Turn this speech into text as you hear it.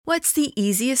What's the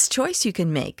easiest choice you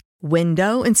can make?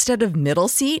 Window instead of middle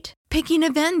seat? Picking a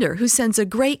vendor who sends a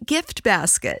great gift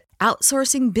basket?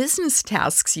 Outsourcing business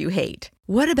tasks you hate?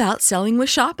 What about selling with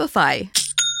Shopify?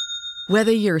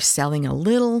 Whether you're selling a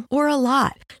little or a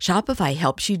lot, Shopify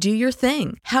helps you do your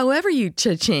thing, however you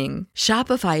cha-ching.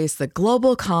 Shopify is the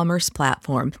global commerce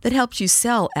platform that helps you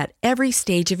sell at every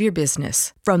stage of your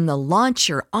business. From the launch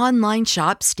your online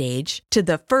shop stage to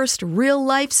the first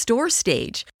real-life store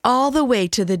stage, all the way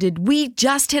to the did we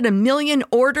just hit a million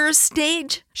orders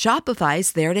stage.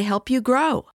 Shopify's there to help you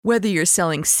grow. Whether you're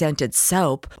selling scented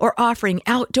soap or offering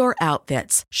outdoor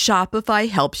outfits, Shopify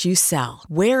helps you sell.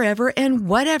 Wherever and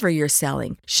whatever you're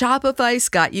selling, Shopify's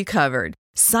got you covered.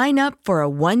 Sign up for a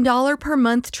 $1 per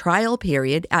month trial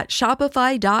period at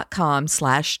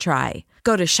shopify.com/try.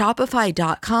 Go to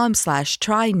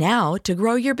shopify.com/try now to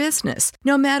grow your business,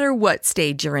 no matter what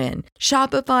stage you're in.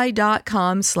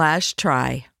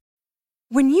 Shopify.com/try.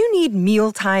 When you need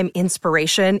mealtime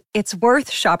inspiration, it's worth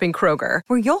shopping Kroger,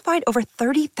 where you'll find over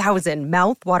 30,000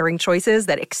 mouth-watering choices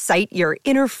that excite your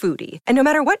inner foodie. And no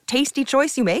matter what tasty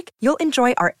choice you make, you'll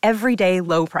enjoy our everyday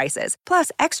low prices,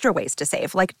 plus extra ways to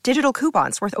save, like digital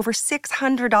coupons worth over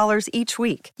 $600 each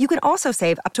week. You can also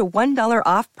save up to $1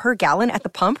 off per gallon at the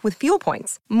pump with fuel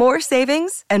points. More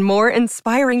savings and more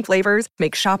inspiring flavors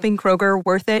make shopping Kroger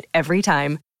worth it every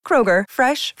time. Kroger,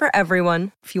 fresh for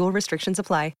everyone. Fuel restrictions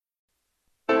apply.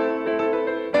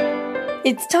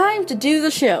 It's time to do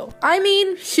the show. I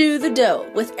mean, shoe the dough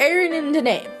with Aaron and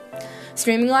Danae.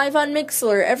 Streaming live on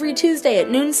Mixlr every Tuesday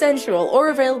at noon Central or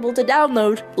available to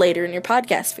download later in your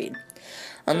podcast feed.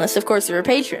 Unless, of course, you're a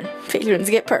patron.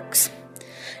 Patrons get perks.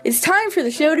 It's time for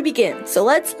the show to begin, so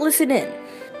let's listen in.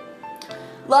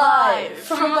 Live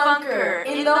from a bunker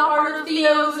in the heart of the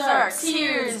Ozarks,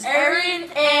 here's Aaron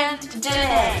and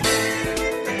Danae.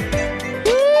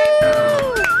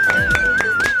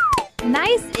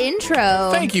 Nice intro.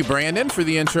 Thank you, Brandon, for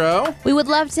the intro. We would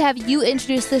love to have you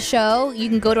introduce the show. You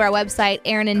can go to our website,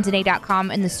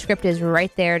 aaronanddanae.com, and the script is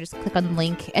right there. Just click on the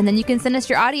link, and then you can send us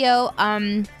your audio.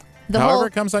 However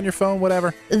it comes on your phone,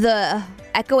 whatever. The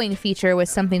echoing feature was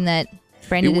something that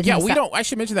Brandon did. Yeah, we don't. I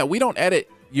should mention that we don't edit.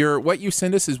 What you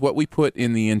send us is what we put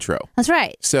in the intro. That's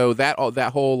right. So that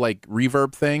whole like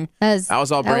reverb thing, that was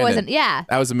all Brandon.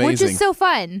 That was amazing. Which is so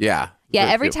fun. Yeah. Yeah,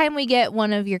 every time we get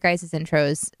one of your guys'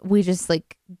 intros, we just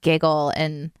like giggle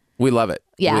and we love it.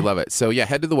 Yeah. We love it. So yeah,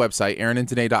 head to the website,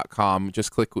 aaronanddanae.com.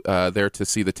 Just click there to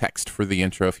see the text for the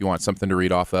intro if you want something to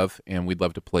read off of, and we'd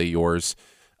love to play yours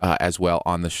as well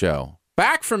on the show.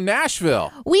 Back from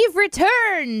Nashville. We've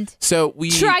returned. So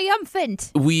triumphant.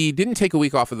 We didn't take a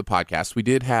week off of the podcast. We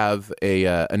did have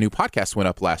a new podcast went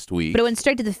up last week. But it went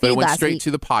straight to the feed But it went last straight week. to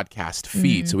the podcast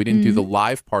feed. So we didn't do the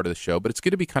live part of the show, but it's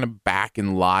good to be kind of back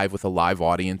in live with a live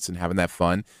audience and having that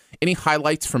fun. Any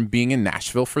highlights from being in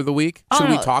Nashville for the week? Should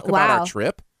we talk about our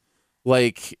trip?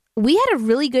 We had a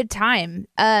really good time.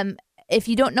 If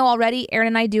you don't know already, Aaron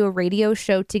and I do a radio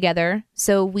show together.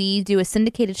 So we do a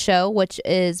syndicated show, which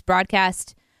is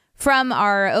broadcast from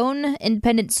our own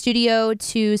independent studio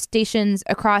to stations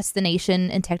across the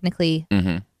nation and technically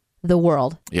the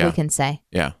world, we can say.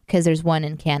 Yeah. Because there's one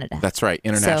in Canada. That's right.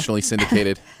 Internationally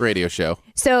syndicated radio show.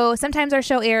 So sometimes our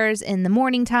show airs in the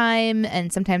morning time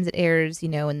and sometimes it airs,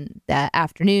 in the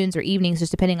afternoons or evenings,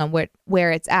 just depending on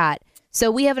where it's at. So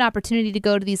we have an opportunity to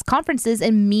go to these conferences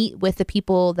and meet with the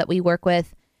people that we work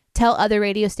with, tell other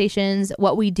radio stations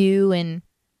what we do and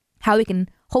how we can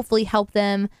hopefully help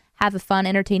them have a fun,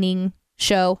 entertaining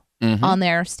show on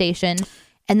their station.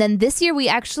 And then this year we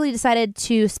actually decided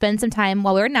to spend some time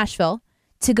while we were in Nashville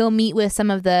to go meet with some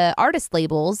of the artist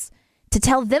labels to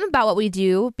tell them about what we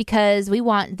do because we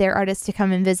want their artists to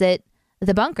come and visit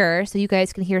the bunker so you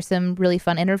guys can hear some really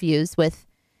fun interviews with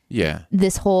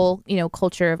this whole,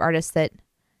 culture of artists that,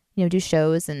 do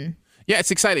shows and. Yeah, it's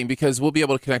exciting because we'll be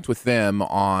able to connect with them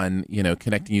on,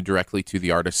 connecting you directly to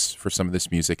the artists for some of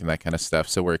this music and that kind of stuff.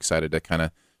 So we're excited to kind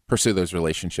of pursue those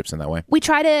relationships in that way. We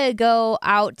try to go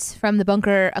out from the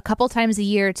bunker a couple times a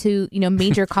year to,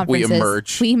 major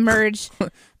conferences. We emerge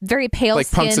very pale like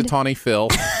skinned. Like Punxsutawney Phil.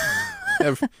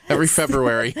 Every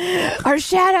February. Our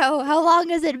shadow. How long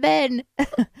has it been?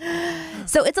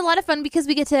 So it's a lot of fun because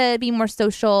we get to be more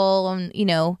social and,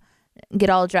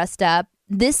 get all dressed up.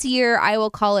 This year, I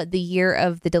will call it the year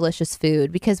of the delicious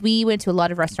food because we went to a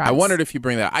lot of restaurants. I wondered if you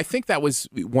bring that. I think that was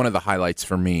one of the highlights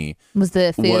for me. Was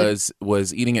the food?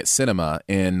 Was eating at Cinema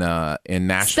in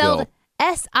Nashville. Spelled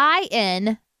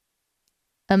S-I-N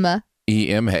EMA.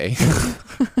 E-M-A.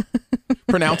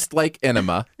 Pronounced like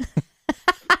enema.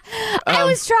 I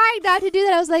was trying not to do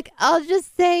that. I was like, I'll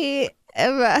just say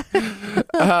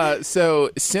So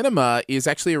Cinema is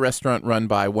actually a restaurant run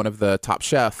by one of the Top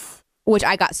Chef Which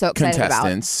I got so excited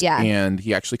contestants. about. Yeah. And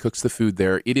he actually cooks the food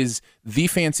there. It is the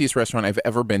fanciest restaurant I've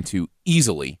ever been to,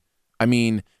 easily. I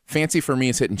mean, fancy for me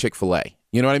is hitting Chick-fil-A.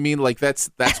 You know what I mean? Like that's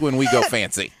when we go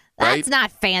fancy. Right? That's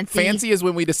not fancy. Fancy is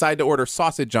when we decide to order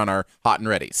sausage on our hot and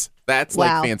readies. That's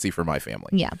Wow. like fancy for my family.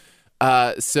 Yeah.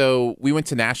 So we went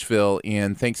to Nashville,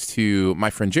 and thanks to my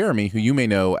friend Jeremy, who you may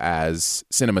know as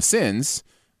Cinema Sins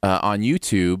on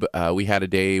YouTube, we had a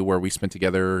day where we spent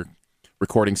together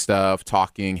recording stuff,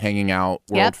 talking, hanging out,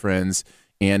 world Yep. friends,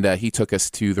 and he took us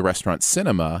to the restaurant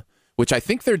Cinema, which I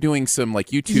think they're doing some like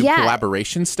YouTube Yeah.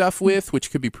 collaboration stuff with,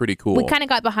 which could be pretty cool. We kind of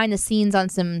got behind the scenes on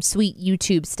some sweet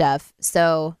YouTube stuff.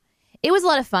 So it was a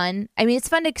lot of fun. I mean, it's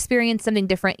fun to experience something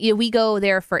different. You know, we go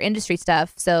there for industry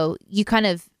stuff, so you kind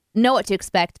of know what to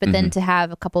expect, but then to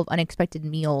have a couple of unexpected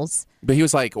meals. But he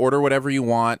was like, order whatever you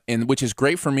want, and which is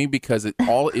great for me because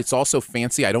it's also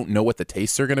fancy. I don't know what the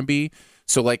tastes are going to be.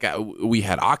 So like we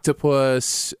had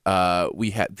octopus,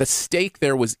 we had the steak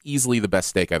there was easily the best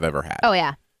steak I've ever had. Oh,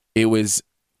 yeah. It was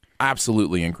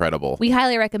absolutely incredible. We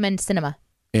highly recommend Cinema,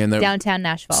 And there downtown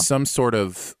Nashville. some sort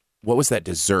of, what was that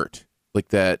dessert? Like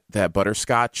that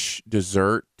butterscotch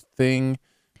dessert thing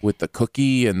with the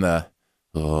cookie and the,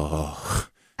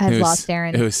 I've it was- lost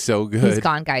Aaron. It was so good. He's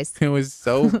gone, guys. It was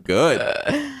so good.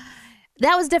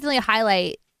 That was definitely a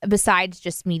highlight besides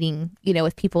just meeting,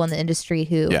 with people in the industry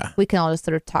who Yeah. we can all just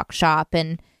sort of talk shop.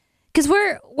 And because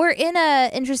we're in a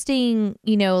interesting,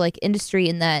 like industry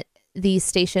in that these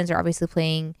stations are obviously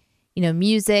playing,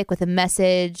 music with a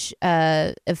message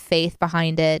of faith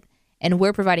behind it. And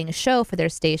we're providing a show for their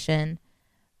station.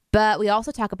 But we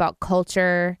also talk about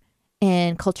culture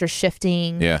and culture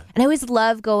shifting. Yeah. And I always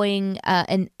love going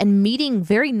and meeting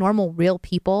very normal, real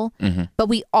people. Mm-hmm. But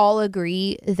we all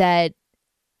agree that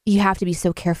you have to be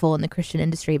so careful in the Christian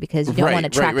industry because you don't Right, want to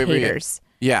attract right, haters,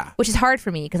 Yeah. which is hard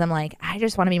for me because I'm like, I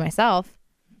just want to be myself.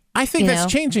 I think You that's know?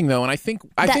 changing though, and I think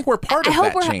That- we're part of I hope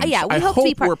that we're- change. yeah, we I hope to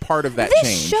be part- we're part of that This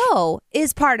change. show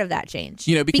is part of that change.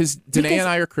 Because Danae because- and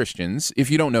I are Christians. If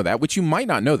you don't know that, which you might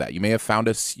not know that, you may have found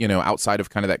us, outside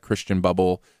of kind of that Christian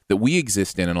bubble that we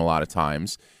exist in a lot of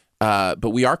times. But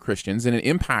we are Christians, and it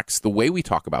impacts the way we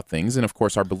talk about things, and of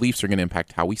course, our beliefs are going to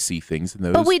impact how we see things. And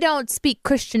those But we don't speak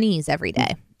Christianese every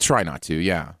day. try not to.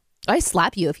 Yeah, I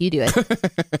slap you if you do it.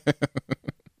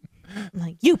 I'm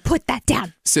like, you put that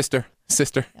down. sister.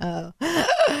 Oh.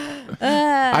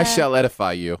 I shall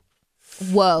edify you.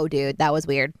 Whoa, dude, that was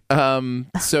weird.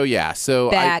 So yeah.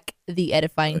 So Back the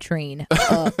edifying train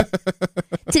up.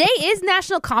 Today is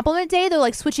National Compliment Day. They're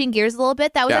like switching gears a little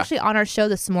bit. That was Yeah. actually on our show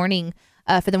this morning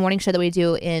for the morning show that we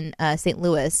do in St.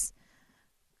 Louis.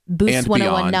 Boost And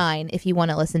 1019 if you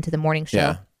want to listen to the morning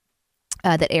show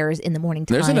that airs in the morning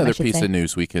time. There's another I should piece say. of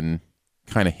news we can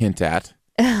kind of hint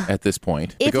at this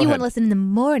point. But If go you ahead. want to listen in the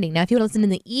morning. Now, if you want to listen in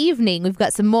the evening, we've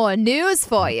got some more news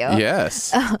for you.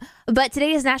 Yes. But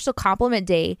today is National Compliment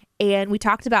Day, and we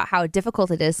talked about how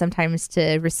difficult it is sometimes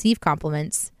to receive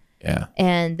compliments, Yeah.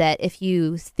 and that if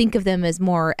you think of them as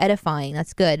more edifying,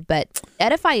 that's good. But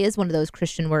edify is one of those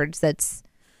Christian words that's...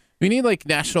 We need like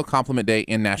National Compliment Day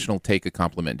and National Take a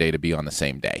Compliment Day to be on the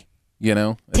same day.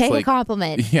 It's take like, a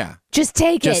compliment. Yeah. Just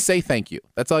take Just it. say thank you.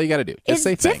 That's all you got to do. Just It's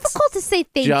say thanks. difficult to say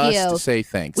thank Just you. say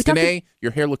thanks. We talked Danae,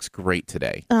 your hair looks great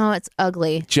today. Oh, it's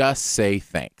ugly. Just say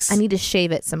thanks. I need to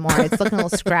shave it some more. It's looking a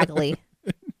little scraggly.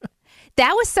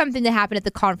 That was something that happened at the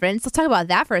conference. Let's talk about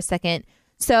that for a second.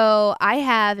 So I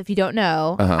have, if you don't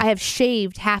know, I have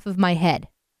shaved half of my head.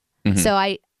 Mm-hmm. So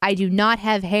I do not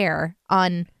have hair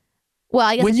on. Well,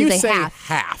 I guess when I should you say say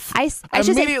half. I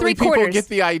should say immediately 3/4. people get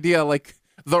the idea like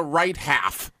the right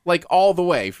half, like all the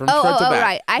way from front to back.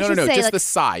 Right. I no, should no, say just like the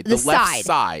side, the left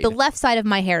side. The left side of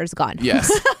my hair is gone.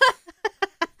 Yes.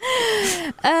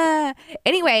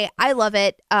 Anyway, I love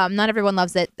it. Not everyone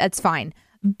loves it. That's fine.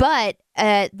 But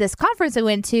at this conference I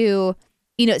went to,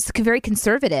 it's very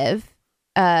conservative.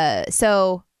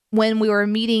 So when we were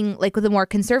meeting like with the more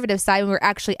conservative side, when we were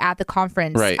actually at the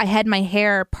conference, Right. I had my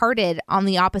hair parted on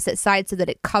the opposite side so that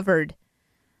it covered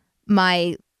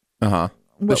my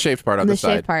The shaved part on the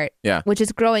side. shaved part, Yeah. which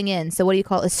is growing in. So what do you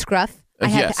call it? A scruff? I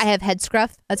Yes. have head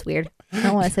scruff. That's weird. I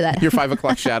don't want to say that. Your 5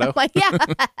 o'clock shadow. Like, yeah.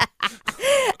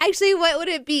 Actually, what would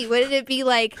it be? Would it be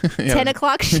like Yeah. 10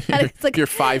 o'clock shadow? It's like, Your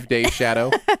 5-day shadow.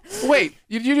 Wait,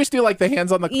 you just do like the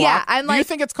hands on the clock? Yeah, I'm Do you like-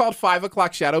 think it's called 5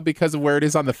 o'clock shadow because of where it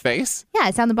is on the face? yeah,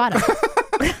 it's on the bottom.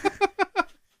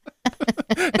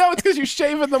 No, it's because you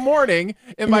shave in the morning,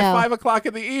 and by No. 5 o'clock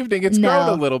in the evening, it's No.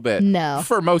 grown a little bit. No.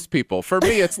 For most people. For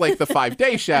me, it's like the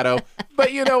 5-day shadow,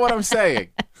 but you know what I'm saying.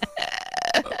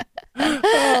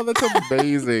 Oh, that's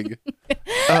amazing.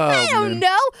 I don't know.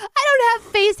 I don't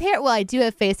have face hair. Well, I do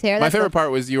have face hair. My favorite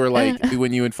part was you were like,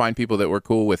 when you would find people that were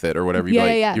cool with it or whatever, you'd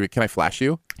be like, can I flash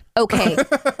you? Okay.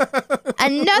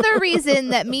 Another reason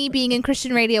that me being in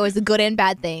Christian radio is a good and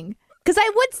bad thing. Because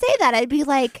I would say that. I'd be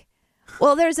like,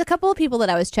 well, there's a couple of people that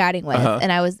I was chatting with,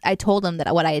 and I told them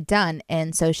that what I had done.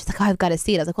 And so she's like, oh, I've got to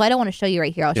see it. I was like, well, I don't want to show you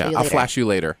right here. I'll show you later. I'll flash you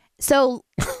later. So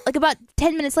like about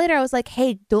 10 minutes later, I was like,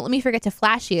 hey, don't let me forget to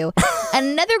flash you. And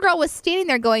another girl was standing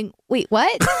there going, wait,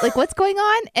 what? Like, what's going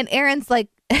on? And Aaron's like,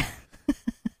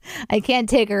 I can't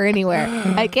take her anywhere.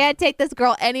 I can't take this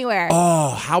girl anywhere. Oh,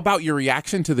 how about your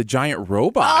reaction to the giant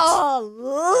robot? Oh,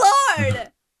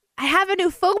 Lord. I have a new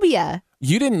phobia.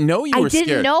 You didn't know you were scared. I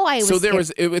didn't know I was scared. So there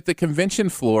scared. was, at the convention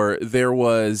floor, there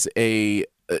was a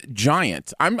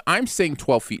giant, I'm saying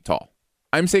 12 feet tall.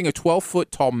 I'm saying a 12-foot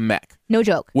tall mech. No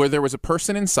joke. Where there was a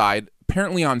person inside,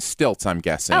 apparently on stilts, I'm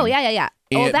guessing. Oh, yeah.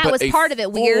 Oh, that was part of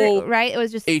it. Weird, right? It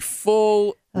was just a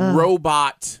full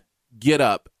robot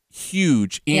get-up,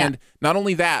 huge. And not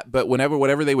only that, but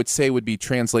whatever they would say would be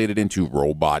translated into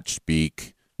robot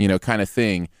speak, kind of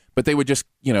thing. But they would just,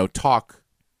 talk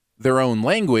their own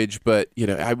language. But,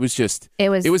 I was just, it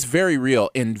was very real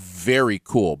and very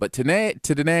cool. But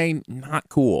today, not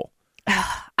cool.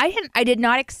 I did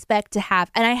not expect to have,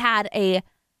 and I had a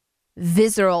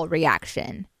visceral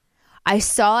reaction. I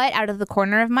saw it out of the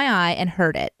corner of my eye and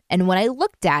heard it. And when I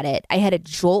looked at it, I had a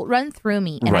jolt run through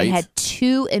me, and I had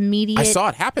two immediate. I saw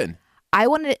it happen.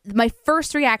 My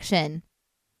first reaction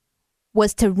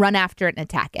was to run after it and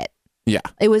attack it. Yeah.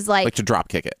 It was like to drop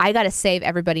kick it. I got to save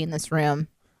everybody in this room.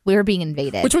 We were being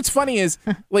invaded. Which what's funny is,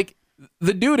 like,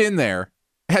 the dude in there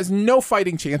has no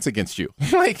fighting chance against you.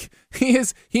 Like,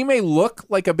 he may look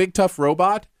like a big tough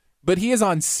robot, but he is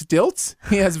on stilts.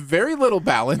 He has very little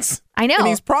balance. I know. And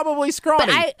he's probably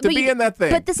scrawny to be in that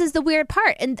thing. But this is the weird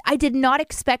part. And I did not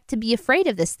expect to be afraid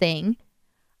of this thing.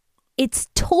 It's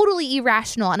totally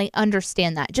irrational, and I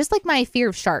understand that. Just like my fear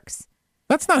of sharks.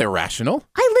 That's not irrational.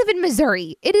 I live in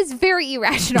Missouri. It is very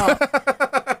irrational.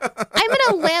 I'm in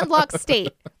a landlocked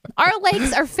state. Our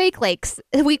lakes are fake lakes.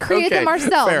 We created them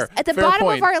ourselves. Fair, At the bottom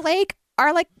of our lake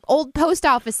are like old post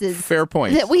offices. Fair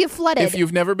point. That we have flooded. If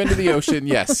you've never been to the ocean,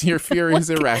 yes, your fear is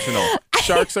irrational.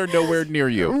 Sharks are nowhere near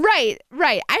you. Right.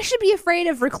 I should be afraid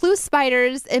of recluse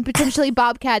spiders and potentially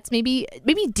bobcats, maybe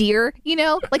deer,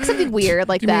 like something weird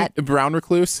like that. Mean brown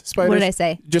recluse spiders? What did I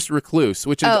say? Just recluse,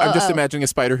 which is, I'm just imagining a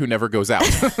spider who never goes out.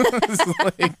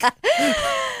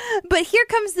 But here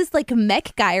comes this like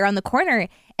mech guy around the corner,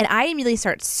 and I immediately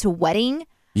start sweating.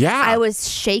 Yeah. I was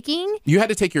shaking. You had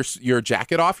to take your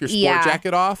jacket off, your sport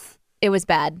jacket off. It was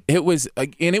bad. It was,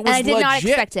 and it was and I did legit. not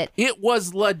expect it. It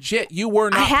was legit. You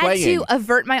were not playing. I had to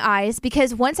avert my eyes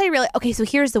because once I realized, okay, so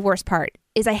here's the worst part,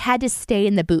 is I had to stay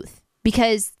in the booth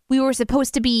because we were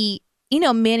supposed to be,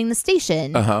 manning the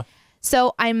station. Uh-huh.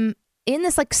 So I'm in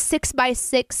this like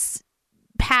 6x6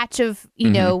 patch of,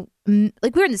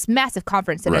 like we're in this massive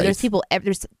conference center. Right. There's people,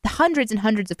 there's hundreds and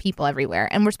hundreds of people everywhere.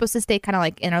 And we're supposed to stay kind of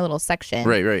like in our little section.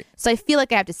 Right. So I feel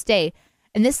like I have to stay.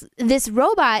 And this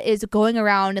robot is going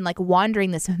around and like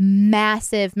wandering this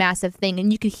massive, massive thing.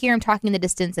 And you could hear him talking in the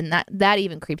distance. And that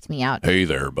even creeped me out. Hey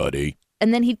there, buddy.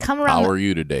 And then he'd come around. How are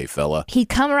you today, fella? He'd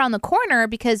come around the corner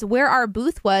because where our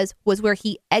booth was where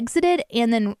he exited,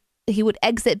 and then he would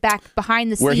exit back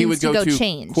behind the scenes where he would to go to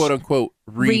change. Quote unquote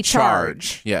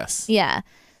recharge. Yes. Yeah.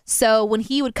 So when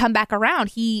he would come back around,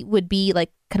 he would be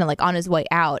like kind of like on his way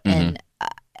out. Mm-hmm.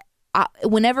 And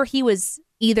whenever he was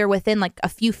either within like a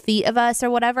few feet of us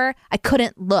or whatever, I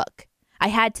couldn't look. I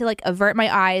had to like avert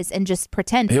my eyes and just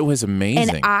pretend. It was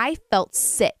amazing. And I felt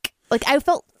sick. Like I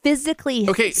felt physically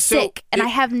sick. And I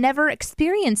have never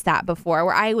experienced that before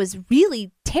where I was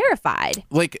really terrified.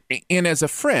 Like, and as a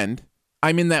friend,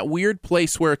 I'm in that weird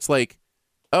place where it's like,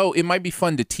 oh, it might be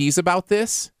fun to tease about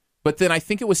this. But then I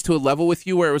think it was to a level with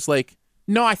you where it was like,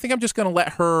 no, I think I'm just going to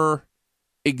let her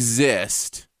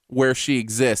exist where she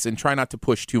exists and try not to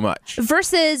push too much.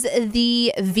 Versus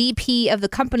the VP of the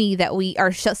company that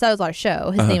sells our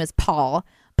show. His name is Paul.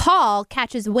 Paul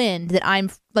catches wind that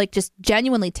I'm like just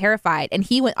genuinely terrified, and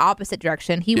he went opposite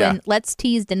direction. He went, let's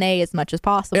tease Danae as much as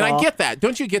possible. And I get that.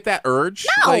 Don't you get that urge?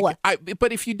 No. Like,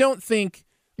 but if you don't think...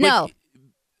 No.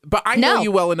 But I know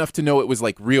you well enough to know it was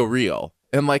like real.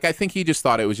 And like, I think he just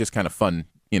thought it was just kind of fun,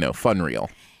 fun real.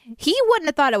 He wouldn't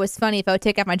have thought it was funny if I would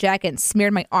take off my jacket and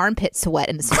smeared my armpit sweat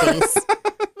in his face.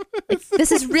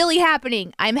 This is really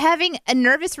happening. I'm having a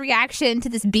nervous reaction to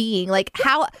this being. Like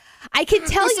how I can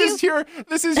tell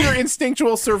This is your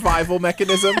instinctual survival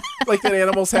mechanism, like that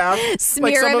animals have.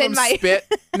 Smear like some them of in them my- spit.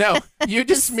 No, you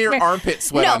just smear armpit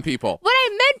sweat on people. What I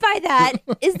meant by that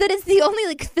is that it's the only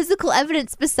like physical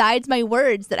evidence besides my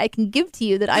words that I can give to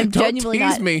you that I'm Don't genuinely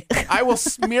tease not. me. I will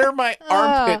smear my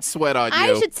armpit sweat on you.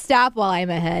 I should stop while I'm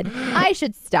ahead. I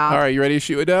should stop. All right, you ready to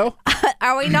shoot a doe?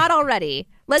 Are we not already?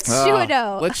 Let's shoe a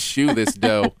dough. Let's shoe this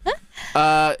dough.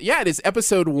 Yeah, it is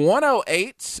episode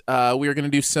 108. We are going to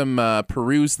do some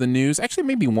peruse the news. Actually,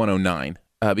 maybe 109.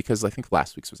 Because I think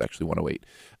last week's was actually 108.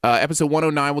 Episode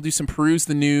 109, we'll do some peruse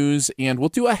the news, and we'll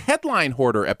do a headline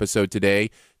hoarder episode today.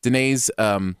 Danae's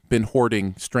been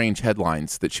hoarding strange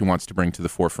headlines that she wants to bring to the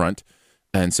forefront,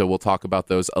 and so we'll talk about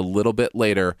those a little bit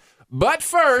later. But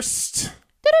first,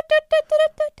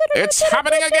 it's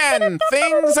happening again.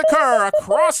 Things occur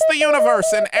across the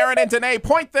universe, and Aaron and Danae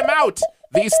point them out.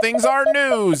 These things are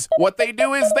news. What they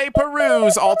do is they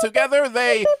peruse. Altogether,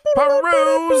 they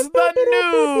peruse the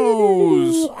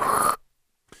news.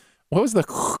 What was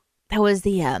the... That was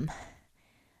the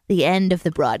end of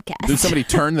the broadcast. Did somebody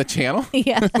turn the channel?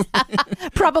 Yeah,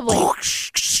 probably.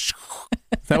 Is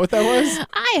that what that was?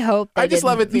 I hope. I just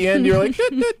love at the end. You're like...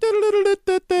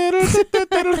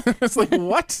 It's like,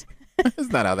 what? That's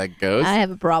not how that goes. I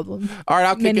have a problem. All right,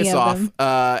 I'll kick Many us of off. them.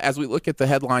 As we look at the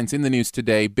headlines in the news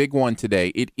today, big one today,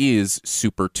 it is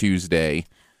Super Tuesday,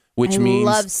 which I means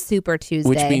love Super Tuesday.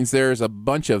 which means there's a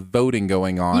bunch of voting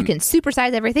going on. you can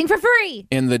supersize everything for free.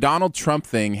 And the Donald Trump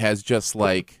thing has just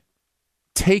like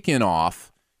taken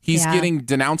off. He's Yeah. getting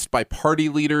denounced by party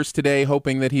leaders today,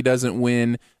 hoping that he doesn't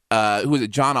win. Who was it?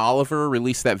 John Oliver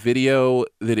released that video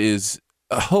that is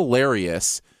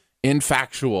hilarious and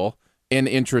factual and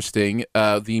interesting.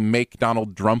 The Make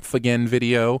Donald Drumpf Again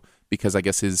video, because I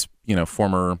guess his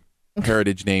former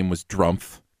heritage name was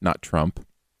Drumpf, not Trump.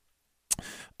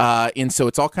 And so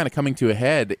it's all kind of coming to a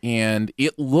head, and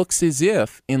it looks as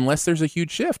if, unless there's a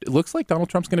huge shift, it looks like Donald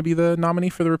Trump's going to be the nominee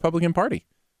for the Republican Party.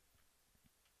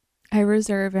 I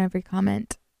reserve every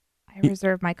comment. I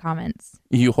reserve my comments.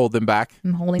 You hold them back?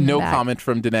 I'm holding No them back. comment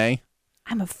from Danae?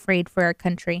 I'm afraid for our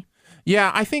country.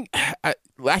 Yeah, I think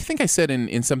I said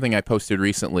in something I posted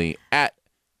recently, at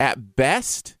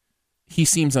best, he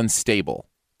seems unstable.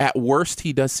 At worst,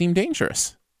 he does seem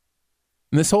dangerous.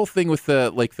 And this whole thing with the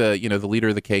leader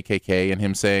of the KKK and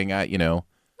him saying, I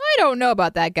don't know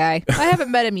about that guy. I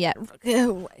haven't met him yet.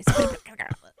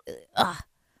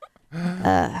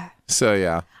 so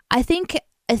yeah. I think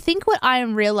what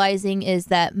I'm realizing is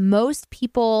that most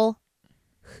people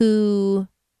who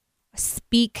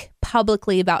speak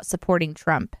publicly about supporting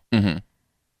Trump Mm-hmm.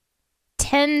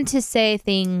 tend to say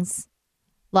things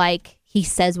like he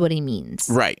says what he means.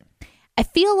 Right. I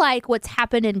feel like what's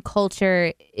happened in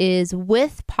culture is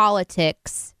with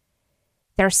politics,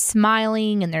 they're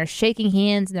smiling and they're shaking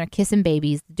hands and they're kissing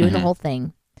babies, doing the whole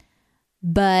thing.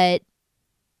 But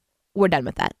we're done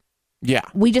with that. Yeah.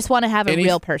 We just want to have a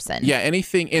real person. Yeah,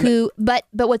 anything in Who, but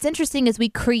what's interesting is we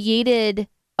created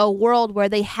a world where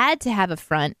they had to have a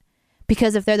front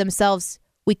because if they're themselves,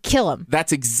 we kill them.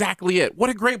 That's exactly it. What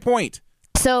a great point.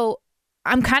 So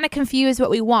I'm kind of confused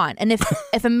what we want. And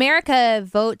if America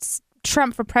votes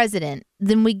Trump for president,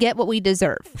 then we get what we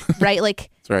deserve, right? Like,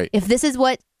 That's right. if this is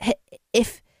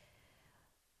if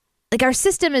our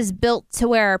system is built to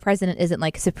where our president isn't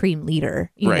like supreme leader,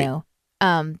 you Right. know,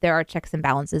 there are checks and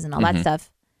balances and all that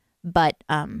stuff. But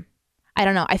I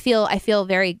don't know. I feel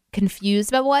very confused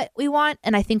about what we want,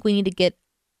 and I think we need to get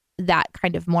that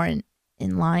kind of more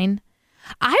in line.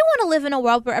 I want to live in a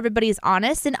world where everybody is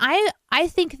honest, and I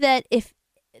think that if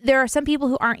there are some people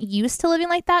who aren't used to living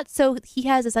like that, so he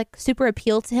has this like super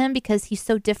appeal to him because he's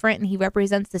so different and he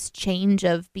represents this change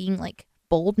of being like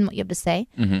bold in what you have to say.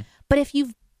 Mm-hmm. But if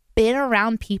you've been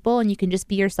around people and you can just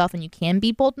be yourself and you can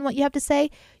be bold in what you have to say,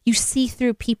 you see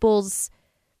through people's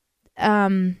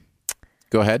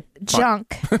Go ahead.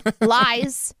 junk,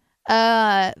 lies,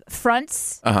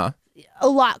 fronts Uh-huh. a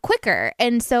lot quicker.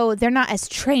 And so they're not as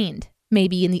trained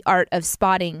maybe in the art of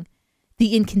spotting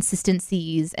the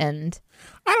inconsistencies and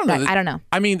I don't know. I don't know.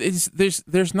 I mean,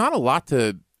 there's not a lot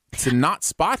to not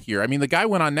spot here. I mean, the guy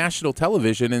went on national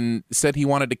television and said he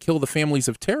wanted to kill the families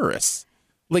of terrorists.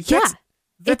 Like, Yeah,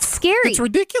 that's it's scary. It's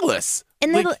ridiculous.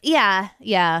 And Like, then,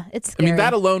 yeah, it's I scary. mean,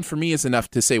 that alone for me is enough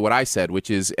to say what I said, which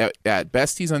is at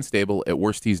best he's unstable, at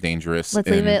worst he's dangerous. Let's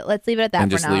leave it at that and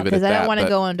for just now leave it because at I don't that, want to but-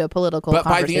 go into a political But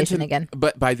by the conversation end again.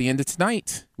 But by the end of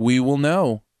tonight, we will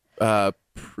know. I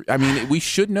mean, we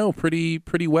should know pretty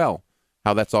well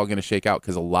how that's all going to shake out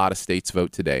because a lot of states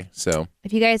vote today. So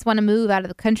If you guys want to move out of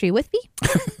the country with me,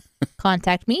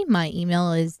 contact me. My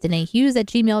email is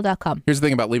DanaeHughes@gmail.com. here's the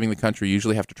thing about leaving the country: you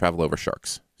usually have to travel over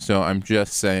sharks. So I'm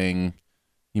just saying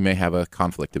you may have a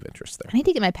conflict of interest there. I need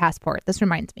to get my passport. This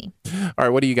reminds me. All right,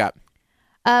 what do you got?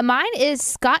 Mine is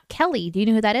Scott Kelly. Do you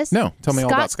know who that is? No, tell me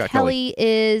all about Scott Kelly. Kelly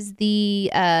is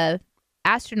the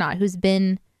astronaut who's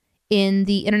been in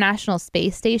the International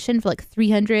Space Station for like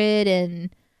 300 and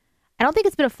I don't think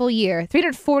it's been a full year,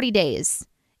 340 days.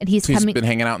 And he's been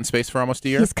hanging out in space for almost a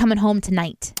year? He's coming home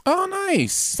tonight. Oh,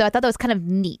 nice. So I thought that was kind of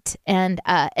neat. And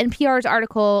NPR's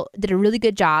article did a really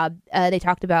good job. They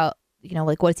talked about,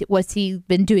 like what's he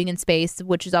been doing in space,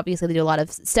 which is obviously they do a lot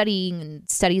of studying and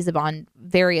studies on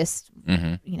various,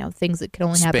 things that can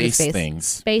only happen in space.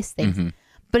 Space things. Mm-hmm.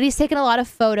 But he's taken a lot of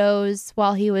photos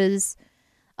while he was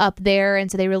up there.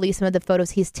 And so they released some of the photos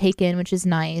he's taken, which is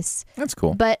nice. That's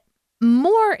cool. But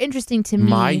more interesting to me,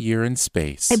 My Year in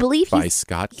Space, I believe by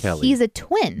Scott Kelly. He's a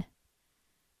twin,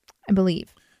 I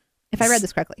believe, if I read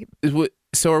this correctly.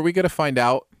 So are we going to find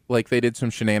out, like they did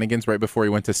some shenanigans right before he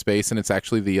went to space, and it's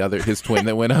actually his twin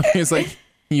that went up? He's like,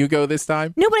 you go this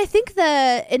time? No, but I think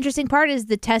the interesting part is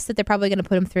the test that they're probably going to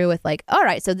put him through with, like, all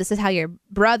right, so this is how your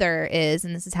brother is,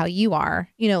 and this is how you are,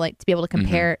 like to be able to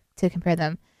compare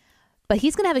them. But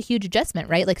he's going to have a huge adjustment,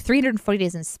 right? Like 340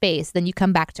 days in space, then you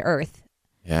come back to Earth.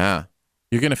 Yeah.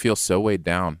 You're going to feel so weighed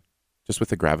down just with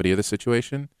the gravity of the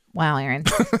situation. Wow, Aaron.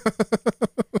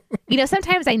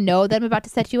 Sometimes I know that I'm about to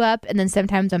set you up, and then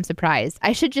sometimes I'm surprised.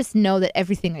 I should just know that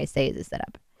everything I say is a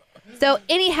setup. So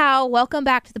anyhow, welcome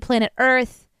back to the planet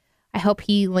Earth. I hope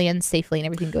he lands safely and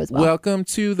everything goes well. Welcome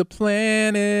to the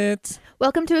planet.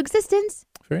 Welcome to existence.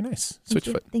 Very nice.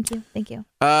 Switchfoot. Thank you.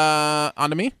 On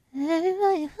to me.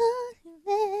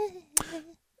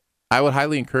 I would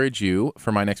highly encourage you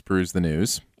for my next Peruse the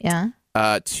News. Yeah.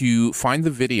 To find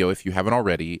the video, if you haven't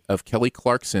already, of Kelly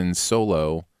Clarkson's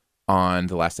solo on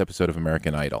the last episode of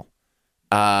American Idol.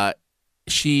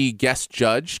 She guest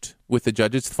judged with the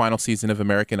judges the final season of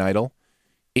American Idol,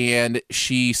 and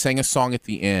she sang a song at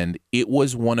the end. It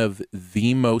was one of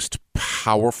the most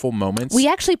powerful moments. We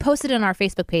actually posted it on our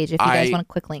Facebook page if you guys want a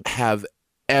quick link. Have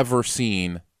ever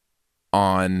seen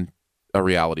on a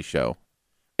reality show.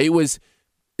 It was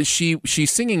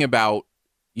she's singing about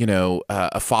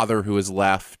a father who is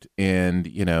left and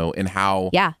how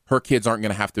her kids aren't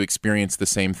going to have to experience the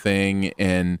same thing.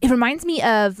 And it reminds me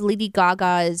of Lady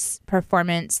Gaga's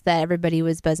performance that everybody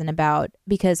was buzzing about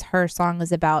because her song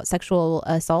was about sexual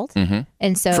assault. Mm-hmm.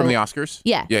 And so from the Oscars.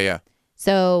 Yeah.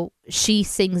 So she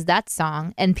sings that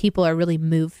song and people are really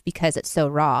moved because it's so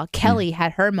raw. Kelly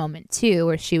had her moment too,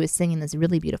 where she was singing this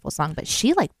really beautiful song, but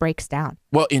she like breaks down.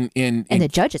 Well, and the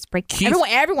judges break down.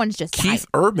 Everyone's just Keith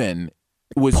Urban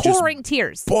was pouring just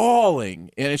tears,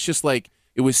 bawling, and it's just like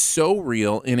it was so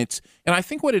real. And I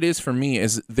think what it is for me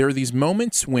is there are these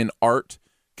moments when art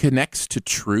connects to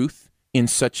truth in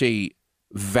such a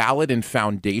valid and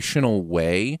foundational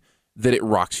way that it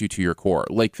rocks you to your core.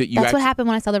 Like that. That's what happened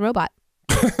when I saw The Robot.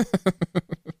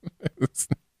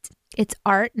 It's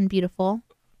art and beautiful.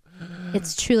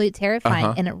 It's truly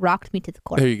terrifying, and it rocked me to the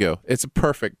core. There you go. It's a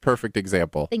perfect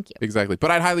example. Thank you. Exactly.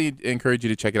 But I'd highly encourage you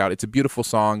to check it out. It's a beautiful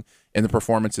song, and the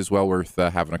performance is well worth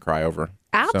having a cry over.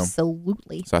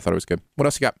 Absolutely. So I thought it was good. What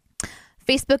else you got?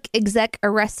 Facebook exec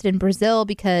arrested in Brazil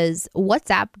because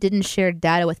WhatsApp didn't share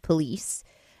data with police.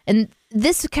 And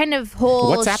this kind of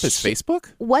whole... WhatsApp is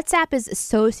Facebook? WhatsApp is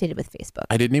associated with Facebook.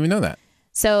 I didn't even know that.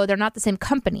 So they're not the same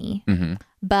company,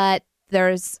 but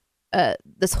there's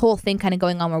this whole thing kind of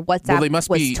going on where WhatsApp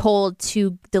was told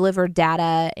to deliver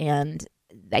data, and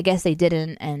I guess they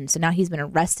didn't, and so now he's been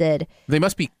arrested. They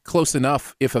must be close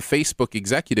enough if a Facebook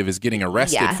executive is getting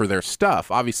arrested for their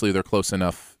stuff. Obviously, they're close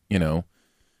enough, they're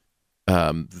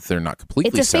not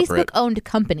completely separate. It's a Facebook-owned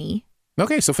company.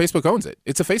 Okay, so Facebook owns it.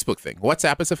 It's a Facebook thing.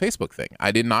 WhatsApp is a Facebook thing.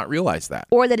 I did not realize that.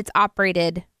 Or that it's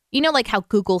operated... like how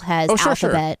Google has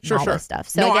Alphabet and all that stuff.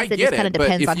 So I guess it just kind of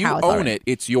depends on how it's own it,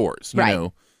 it's yours, you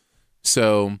know.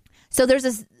 So there's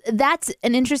this. That's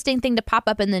an interesting thing to pop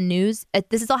up in the news.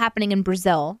 This is all happening in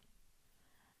Brazil.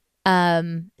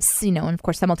 And of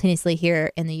course, simultaneously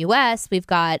here in the U.S., we've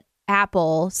got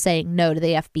Apple saying no to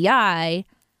the FBI.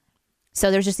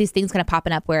 So there's just these things kind of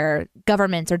popping up where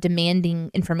governments are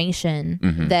demanding information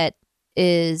that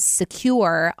is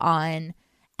secure on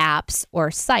apps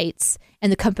or sites,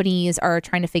 and the companies are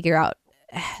trying to figure out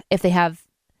if they have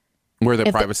where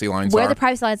the privacy lines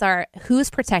are, who's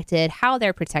protected, how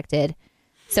they're protected.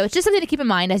 So it's just something to keep in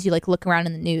mind as you look around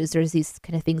in the news. There's these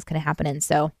kind of things kind of happening.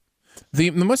 So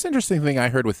the most interesting thing I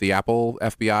heard with the Apple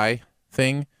FBI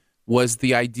thing was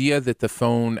the idea that the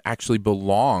phone actually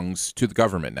belongs to the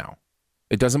government now.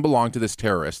 It doesn't belong to this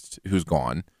terrorist who's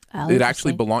gone. It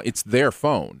actually belongs. It's their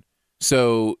phone.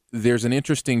 So there's an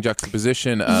interesting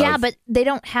juxtaposition of... Yeah, but they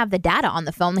don't have the data on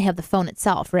the phone. They have the phone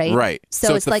itself, right? Right.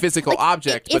 So it's the like, physical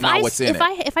object, but not what's in it.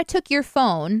 If I took your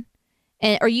phone,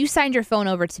 or you signed your phone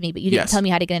over to me, but you didn't tell me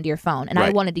how to get into your phone, and I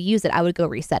wanted to use it, I would go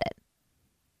reset it.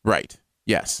 Right.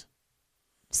 Yes.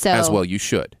 So as well, you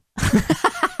should.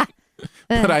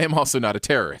 But I am also not a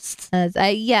terrorist.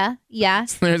 Yeah.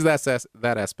 There's that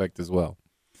aspect as well.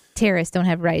 Terrorists don't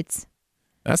have rights.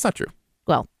 That's not true.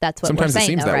 Well, that's what Sometimes we're saying, it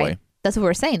seems though, that right? way. That's what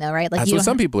we're saying, though, right? Like that's what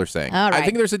some people are saying. All right. I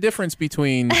think there's a difference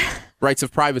between rights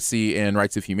of privacy and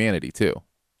rights of humanity, too.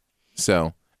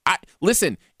 So,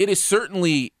 listen, it is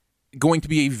certainly going to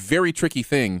be a very tricky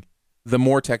thing the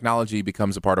more technology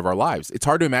becomes a part of our lives. It's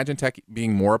hard to imagine tech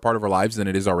being more a part of our lives than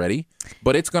it is already,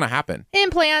 but it's going to happen.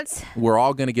 Implants. We're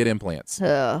all going to get implants.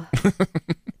 Ugh.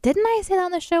 Didn't I say that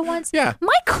on the show once? Yeah.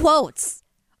 My quotes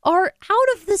are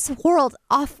out of this world.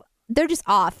 Off. They're just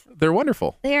off. They're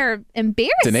wonderful. They're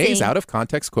embarrassing. Danae's out of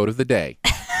context quote of the day.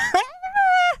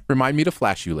 Remind me to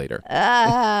flash you later.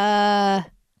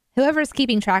 Whoever's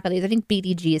keeping track of these, I think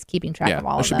BDG is keeping track of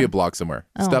all of them. There should be a blog somewhere.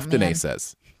 Stuff man. Danae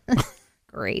says.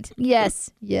 Great. Yes.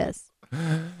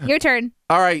 Your turn.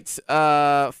 All right.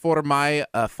 For my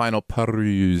final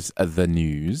peruse of the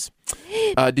news,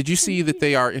 did you see that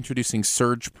they are introducing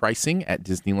surge pricing at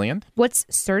Disneyland? What's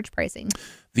surge pricing?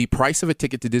 The price of a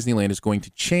ticket to Disneyland is going to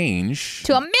change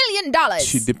to $1 million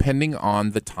depending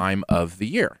on the time of the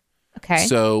year. Okay.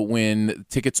 So when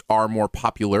tickets are more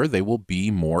popular, they will be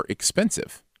more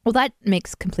expensive. Well, that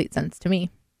makes complete sense to me.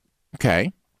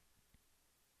 Okay.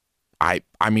 I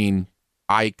mean,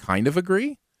 I kind of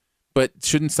agree, but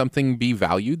shouldn't something be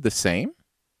valued the same?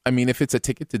 I mean, if it's a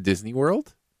ticket to Disney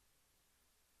World,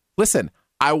 listen,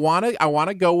 I want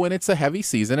to go when it's a heavy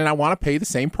season, and I want to pay the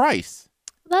same price.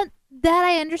 That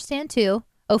I understand too.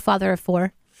 Oh, father of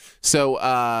four.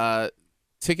 So,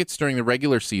 tickets during the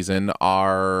regular season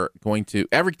are going to,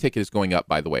 every ticket is going up,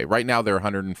 by the way. Right now they're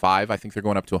 $105. I think they're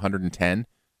going up to $110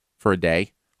 for a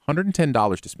day.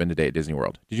 $110 to spend a day at Disney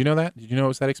World. Did you know that? Did you know it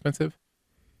was that expensive?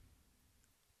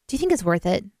 Do you think it's worth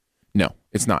it? No,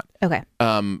 it's not. Okay.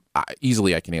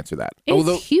 Easily I can answer that. It's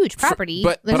a huge property.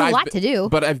 There's a lot to do.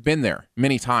 But I've been there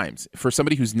many times. For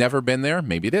somebody who's never been there,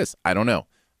 maybe it is. I don't know.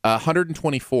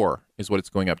 $124 is what it's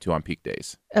going up to on peak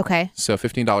days. Okay. So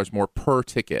 $15 more per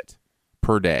ticket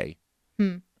per day.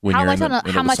 How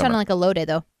much on like a low day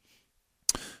though?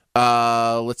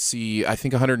 Let's see. I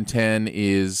think 110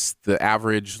 is the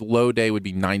average. Low day would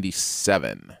be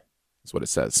 97. Is what it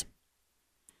says.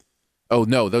 Oh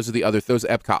no, those are those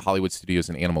Epcot, Hollywood Studios,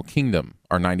 and Animal Kingdom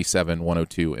are 97,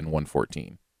 102, and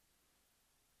 114.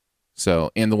 So,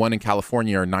 and the one in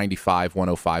California are 95,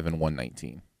 105, and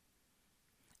 119.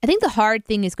 I think the hard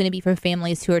thing is going to be for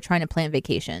families who are trying to plan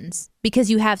vacations because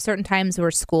you have certain times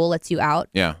where school lets you out.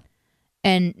 Yeah.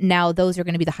 And now those are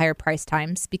going to be the higher price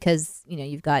times because,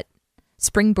 you've got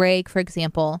spring break, for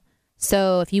example.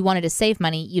 So if you wanted to save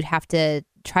money, you'd have to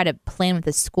try to plan with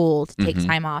the school to take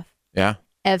time off. Yeah.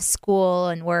 Of school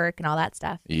and work and all that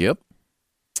stuff. Yep.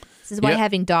 This is why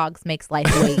having dogs makes life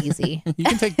way easy. You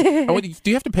can take. Do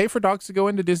you have to pay for dogs to go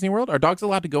into Disney World? Are dogs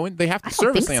allowed to go in? They have to.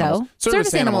 Service animals. So.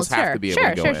 Service animals have to be able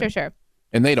to go in. Sure.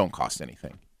 And they don't cost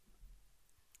anything.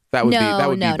 That would be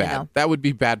bad. No. That would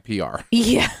be bad PR.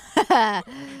 Yeah.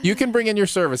 You can bring in your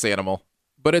service animal,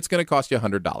 but it's going to cost you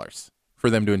 $100 for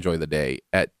them to enjoy the day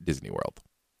at Disney World.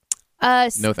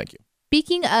 No, thank you.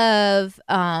 Speaking of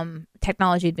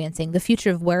technology advancing, the future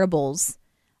of wearables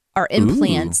are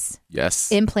implants. Ooh,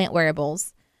 yes. Implant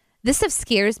wearables. This stuff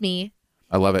scares me.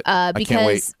 I love it. I can't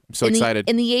wait. I'm so excited.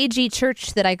 In the AG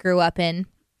church that I grew up in.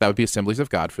 That would be Assemblies of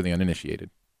God for the uninitiated.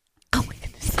 Oh my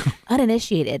goodness.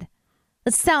 Uninitiated.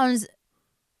 That sounds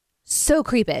so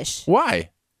creepish.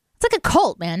 Why? It's like a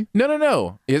cult, man.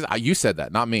 No. You said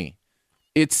that, not me.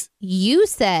 You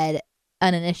said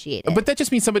uninitiated. But that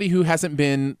just means somebody who hasn't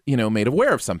been, made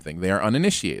aware of something. They are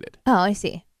uninitiated. Oh, I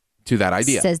see. To that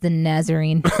idea. Says the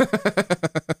Nazarene.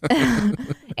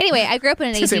 Anyway, I grew up in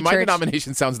an AG church. My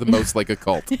denomination sounds the most like a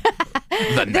cult.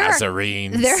 The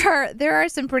Nazarenes. There are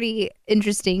some pretty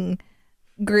interesting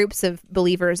groups of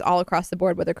believers all across the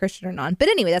board, whether Christian or non. But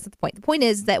anyway, that's not the point. The point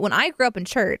is that when I grew up in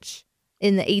church,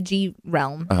 in the AG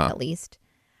realm at least,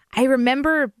 I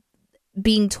remember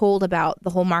being told about the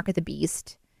whole mark of the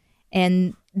beast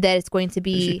and that it's going to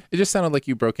be... It just sounded like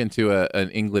you broke into a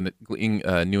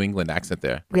New England accent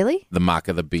there. Really? The mark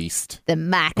of the beast. The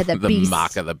mark of the beast. The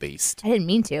mark of the beast. I didn't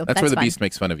mean to. That's where the beast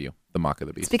makes fun of you. The mark of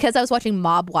the beast. It's because I was watching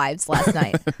Mob Wives last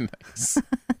night. Nice.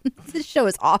 This show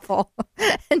is awful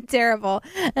and terrible.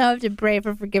 And I'll have to pray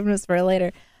for forgiveness for it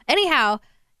later. Anyhow,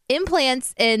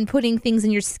 implants and putting things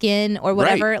in your skin or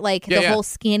whatever, like the whole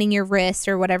scanning your wrist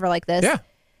or whatever like this. Yeah.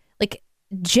 Like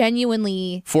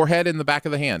genuinely. Forehead in the back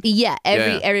of the hand. Yeah.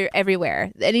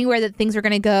 Everywhere. Anywhere that things are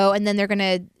going to go, and then they're going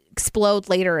to explode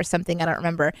later or something. I don't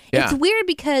remember. Yeah. It's weird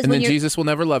because and when then Jesus will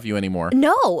never love you anymore.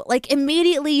 No, like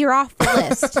immediately you're off the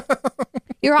list.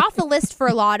 You're off the list for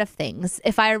a lot of things.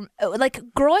 If I like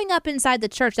growing up inside the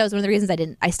church, that was one of the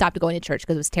reasons I stopped going to church,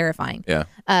 because it was terrifying. Yeah.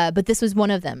 But this was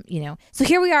one of them, you know. So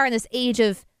here we are in this age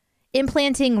of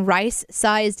implanting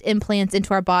rice-sized implants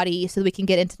into our body so that we can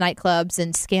get into nightclubs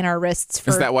and scan our wrists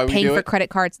for Is that why we paying do for it? credit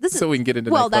cards. So we can get into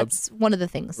well, nightclubs? that's one of the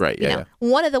things. Right, you yeah, know.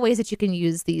 One of the ways that you can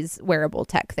use these wearable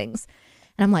tech things.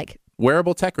 And I'm like,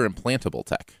 wearable tech or implantable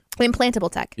tech? Implantable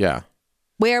tech. Yeah.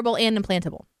 Wearable and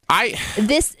implantable.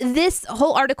 This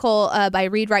whole article by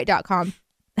readwrite.com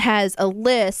has a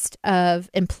list of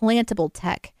implantable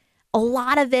tech. A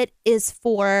lot of it is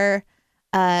for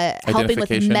helping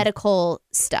with medical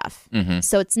stuff. Mm-hmm.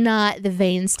 So it's not the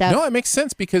vein stuff. No, it makes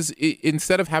sense, because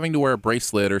instead of having to wear a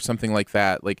bracelet or something like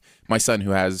that, like my son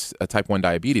who has a type 1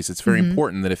 diabetes, it's very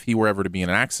important that if he were ever to be in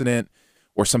an accident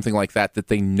or something like that, that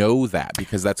they know that,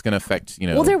 because that's going to affect, you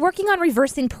know. Well, they're working on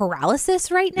reversing paralysis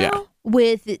right now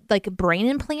with like brain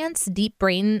implants, deep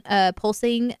brain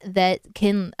pulsing that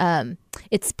can,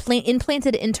 it's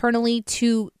implanted internally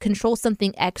to control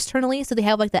something externally. So they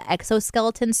have like the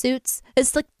exoskeleton suits.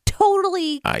 It's like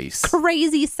totally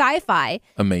crazy sci-fi.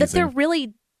 Amazing. That they're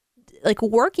really like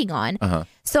working on. Uh-huh.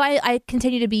 So I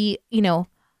continue to be, you know,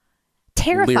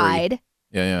 terrified. Leery.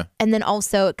 Yeah. And then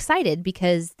also excited,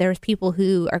 because there's people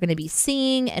who are going to be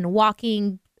seeing and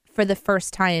walking for the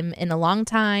first time in a long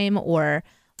time or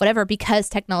whatever, because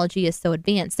technology is so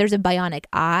advanced. There's a bionic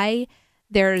eye.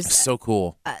 There's so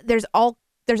cool. There's all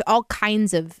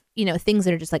kinds of, you know, things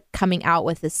that are just like coming out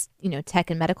with this, you know, tech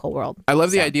and medical world. I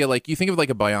love the idea. Like, you think of like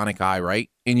a bionic eye, right?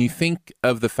 And you think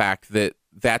of the fact that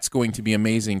that's going to be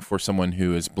amazing for someone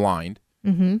who is blind,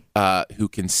 who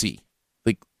can see.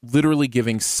 Like, literally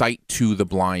giving sight to the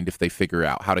blind if they figure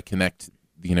out how to connect,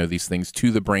 you know, these things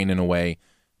to the brain in a way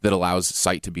that allows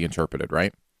sight to be interpreted,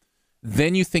 right?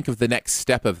 Then you think of the next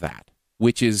step of that,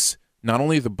 which is not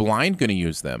only the blind going to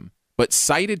use them, but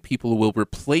sighted people will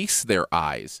replace their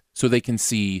eyes so they can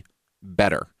see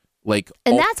better. Like,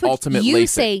 and that's what you LASIK.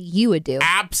 say you would do.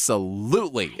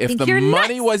 Absolutely. If the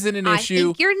money wasn't an issue, I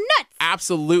think you're nuts.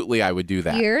 Absolutely, I would do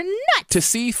that. You're nuts. To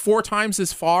see 4 times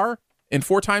as far and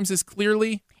 4 times as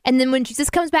clearly. And then when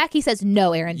Jesus comes back, he says,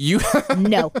 "No, Aaron.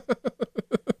 No.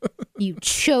 You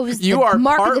chose the you are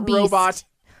mark part of the beast. Robot.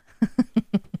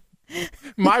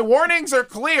 My warnings are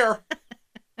clear.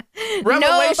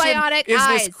 Revelation bionic is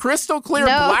eyes. this crystal clear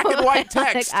black and white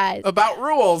text eyes. about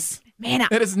rules. Man,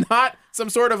 it is not some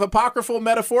sort of apocryphal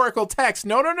metaphorical text.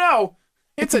 No.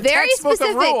 It's a very textbook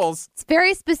specific. of rules. It's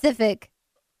very specific.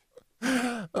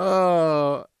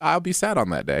 Oh, I'll be sad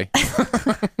on that day.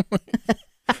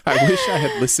 I wish I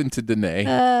had listened to Danae.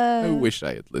 I wish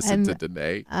I had listened to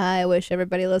Danae. I wish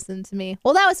everybody listened to me.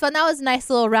 Well, that was fun. That was a nice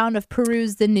little round of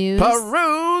Peruse the News.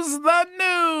 Peruse the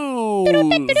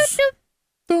News.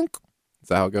 Dunk. Is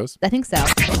that how it goes? I think so.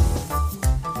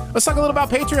 Let's talk a little about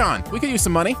Patreon. We could use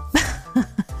some money.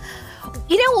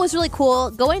 You know what was really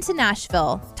cool? Going to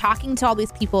Nashville, talking to all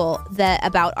these people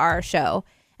about our show,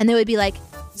 and they would be like,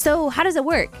 "So how does it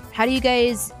work? How do you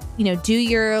guys, you know, do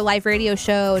your live radio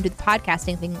show and do the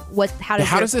podcasting thing? How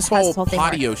does this whole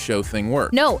patio show thing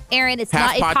work?" No, Aaron, it's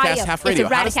half not a podcast, patio. Half radio.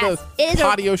 It's a how does the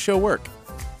patio show work?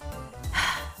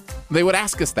 They would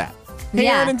ask us that. Hey,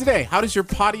 Aaron and Danae, how does your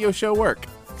patio show work?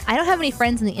 I don't have any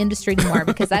friends in the industry anymore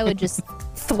because I would just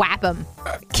thwap them,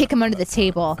 kick them under the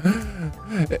table.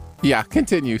 Yeah,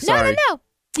 continue. Sorry. No.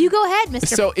 You go ahead,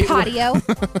 Mr. Patio.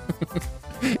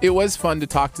 It was fun to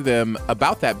talk to them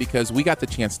about that, because we got the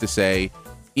chance to say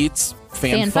it's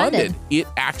fan-funded. It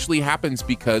actually happens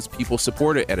because people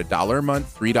support it at $1 a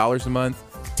month, $3 a month,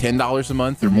 $10 a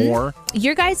month or more.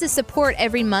 Your guys' support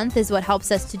every month is what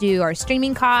helps us to do our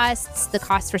streaming costs, the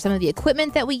costs for some of the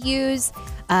equipment that we use.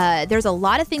 There's a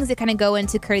lot of things that kind of go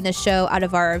into creating this show out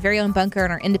of our very own bunker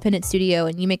and our independent studio,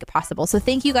 and you make it possible. So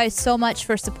thank you guys so much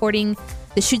for supporting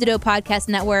the Shoe the Dough Podcast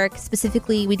Network.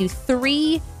 Specifically, we do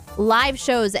 3 live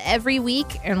shows every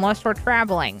week unless we're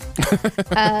traveling.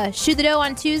 Shoe the Dough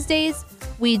on Tuesdays.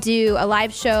 We do a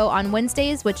live show on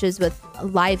Wednesdays, which is with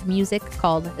live music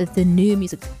called The New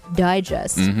Music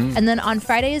Digest. And then on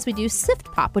Fridays, we do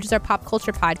Sift Pop, which is our pop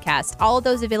culture podcast. All of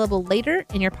those available later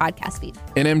in your podcast feed.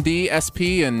 NMD,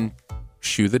 SP, and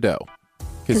Shoe the Dough.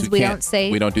 Because we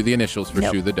don't do the initials for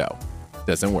Shoe the Dough.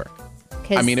 Doesn't work.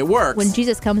 because I mean, it works. When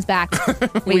Jesus comes back,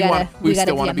 we gotta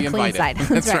still want to be be on the clean invited. side.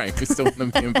 That's right. We still want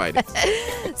to be invited.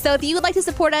 So if you would like to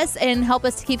support us and help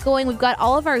us to keep going, we've got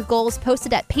all of our goals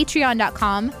posted at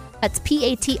patreon.com. That's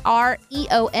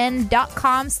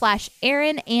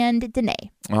patreon.com/Aaron and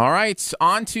Danae. All right.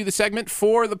 On to the segment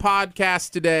for the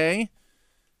podcast today.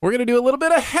 We're going to do a little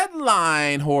bit of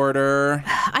headline hoarder.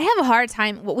 I have a hard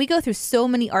time. We go through so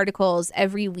many articles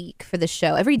every week for the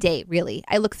show, every day, really.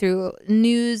 I look through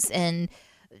news and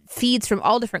feeds from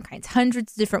all different kinds,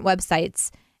 hundreds of different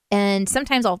websites. And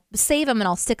sometimes I'll save them and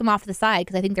I'll stick them off to the side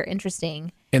because I think they're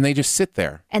interesting. And they just sit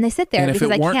there. And they sit there And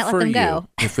because I can't let them go.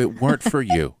 If it weren't for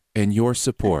you and your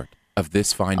support of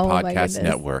this fine podcast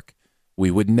network,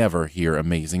 we would never hear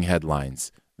amazing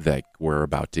headlines that we're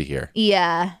about to hear.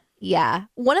 Yeah. Yeah.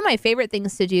 One of my favorite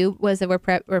things to do was that we're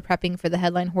prepping for the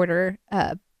Headline Hoarder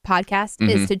podcast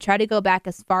is to try to go back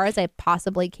as far as I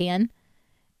possibly can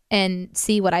and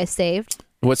see what I saved.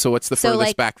 What's the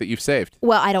furthest back that you've saved?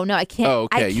 Well, I don't know. I can't. Oh,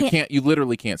 okay. You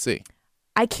literally can't see.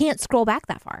 I can't scroll back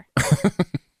that far.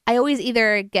 I always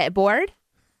either get bored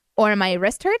or my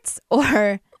wrist hurts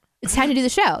or it's time to do the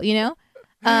show, you know?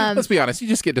 Let's be honest. You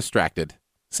just get distracted.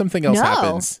 Something else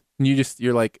happens. And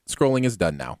you're like, scrolling is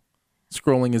done now.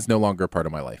 Scrolling is no longer a part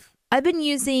of my life. I've been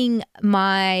using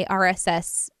my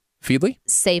RSS Feedly?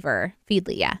 Saver,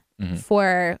 Feedly, yeah.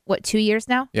 For 2 years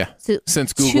now? Yeah. So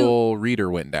since Google Reader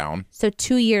went down. So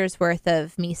 2 years worth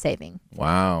of me saving.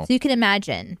 Wow. So you can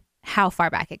imagine how far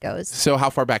back it goes. So how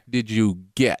far back did you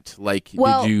get? Did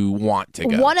you want to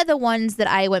go? One of the ones that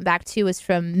I went back to was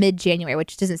from mid-January,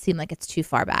 which doesn't seem like it's too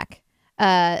far back.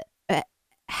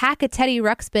 Hack a Teddy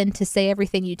Ruxpin to say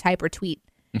everything you type or tweet.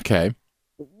 Okay.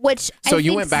 So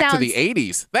you went back to the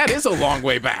 80s. That is a long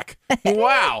way back.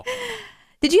 Wow.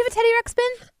 Did you have a Teddy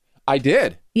Ruxpin? I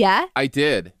did. Yeah? I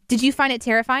did. Did you find it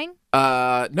terrifying?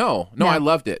 No, I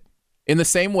loved it. In the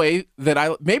same way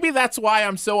that maybe that's why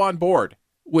I'm so on board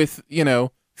with,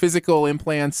 physical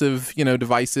implants of,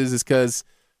 devices is because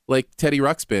like Teddy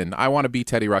Ruxpin, I want to be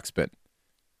Teddy Ruxpin.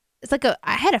 It's like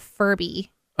I had a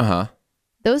Furby. Uh-huh.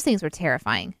 Those things were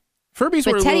terrifying. But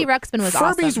Teddy Ruxpin was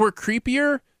awesome. Furbies were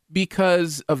creepier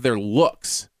because of their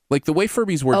looks. Like the way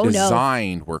Furbies were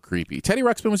designed were creepy. Teddy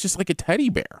Ruxpin was just like a teddy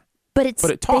bear. But it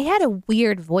talked. They had a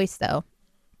weird voice though.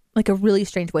 Like a really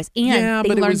strange voice. And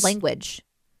they learned language.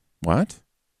 What?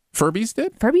 Furbies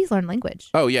did? Furbies learned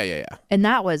language. Oh, yeah. And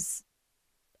that was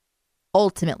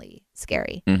ultimately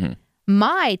scary. Mm-hmm.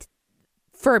 My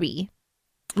Furby,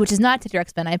 which is not Teddy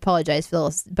Ruxpin, I apologize for the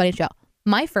little bunny trail.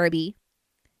 My Furby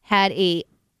had a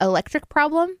electric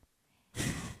problem.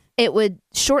 It would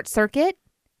short circuit.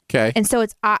 Okay. And so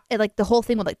it's like the whole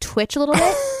thing would like twitch a little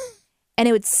bit, and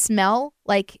it would smell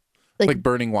like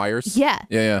burning wires. Yeah.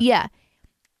 Yeah.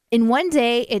 And one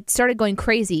day it started going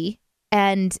crazy,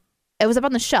 and it was up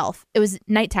on the shelf. It was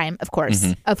nighttime, of course.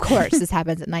 Mm-hmm. Of course, this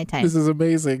happens at nighttime. This is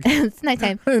amazing. It's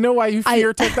nighttime. I know why you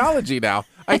fear technology now.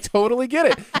 I totally get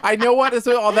it. I know what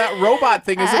all that robot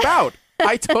thing is about.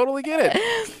 I totally get it.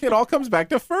 It all comes back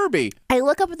to Furby. I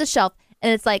look up at the shelf,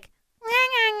 and it's like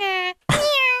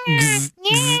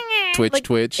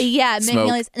twitch. Yeah, smoke,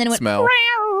 noise, and then it went smell.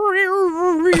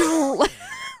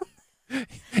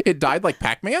 It died like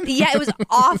Pac-Man? Yeah, it was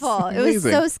awful. It was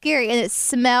amazing. so scary, and it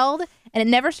smelled, and it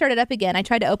never started up again. I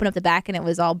tried to open up the back, and it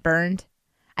was all burned.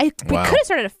 We could have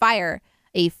started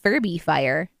a Furby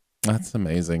fire. That's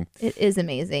amazing. It is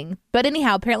amazing. But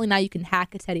anyhow, apparently now you can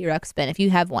hack a Teddy Ruxpin if you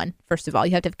have one. First of all,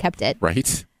 you have to have kept it.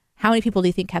 Right. How many people do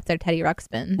you think kept their Teddy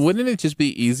Ruxpins? Wouldn't it just be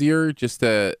easier just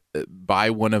to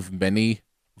buy one of many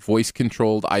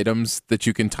voice-controlled items that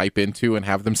you can type into and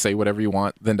have them say whatever you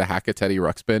want than to hack a Teddy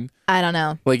Ruxpin? I don't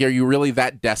know. Like, are you really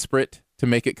that desperate to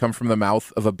make it come from the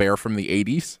mouth of a bear from the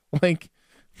 80s? Like,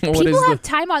 people have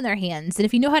time on their hands, and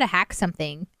if you know how to hack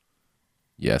something.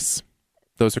 Yes.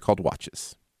 Those are called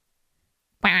watches.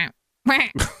 All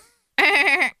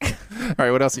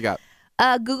right, what else you got?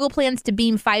 Google plans to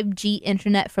beam 5G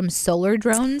internet from solar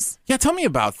drones. Yeah, tell me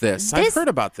about this. I've heard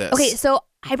about this. Okay, so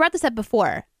I brought this up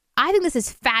before. I think this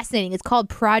is fascinating. It's called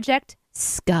Project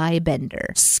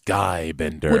Skybender.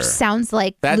 Skybender. Which sounds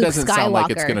like that Luke doesn't Skywalker. sound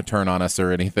like it's going to turn on us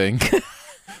or anything.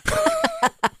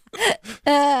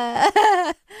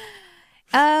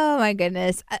 Oh my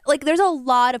goodness. Like there's a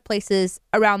lot of places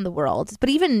around the world, but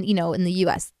even, in the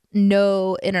US,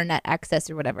 no internet access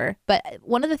or whatever. But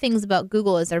one of the things about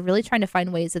Google is they're really trying to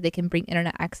find ways that they can bring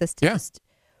internet access to just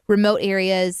remote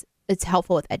areas. It's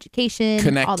helpful with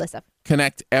education, all this stuff.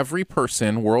 Connect every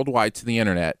person worldwide to the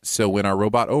internet. So when our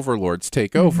robot overlords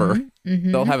take over,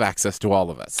 they'll have access to all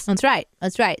of us. That's right.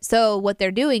 So what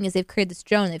they're doing is they've created this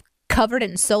drone. They've covered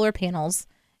it in solar panels,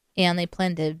 and they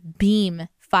plan to beam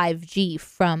 5G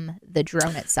from the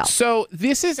drone itself. So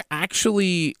this is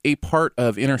actually a part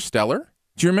of Interstellar.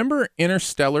 Do you remember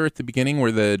Interstellar at the beginning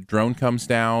where the drone comes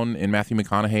down and Matthew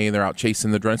McConaughey, they're out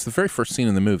chasing the drone? It's the very first scene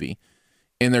in the movie.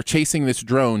 And they're chasing this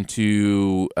drone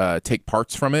to take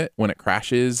parts from it when it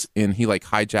crashes, and he like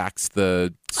hijacks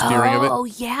the steering of it. Oh,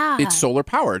 yeah. It's solar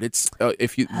powered. It's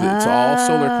it's all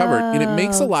solar covered, and it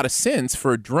makes a lot of sense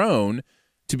for a drone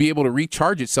to be able to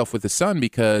recharge itself with the sun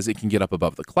because it can get up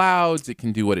above the clouds. It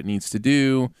can do what it needs to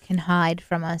do. Can hide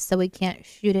from us so we can't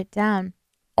shoot it down.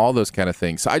 All those kind of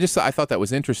things. So I thought that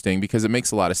was interesting because it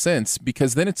makes a lot of sense,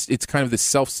 because then it's kind of this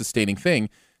self-sustaining thing.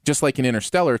 Just like in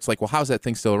Interstellar, it's like, well, how's that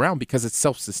thing still around? Because it's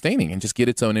self-sustaining and just get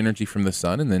its own energy from the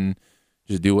sun and then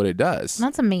just do what it does.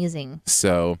 That's amazing.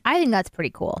 So I think that's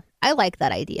pretty cool. I like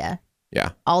that idea. Yeah.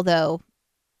 Although,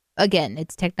 again,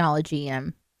 it's technology.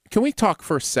 Can we talk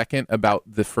for a second about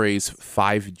the phrase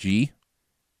 5G?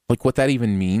 Like what that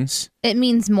even means? It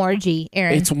means more G,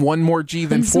 Aaron. It's one more G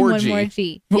than It's 4G. one more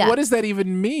G. But Yeah. what does that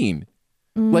even mean?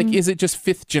 Like, is it just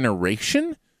fifth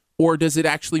generation? Or does it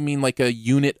actually mean like a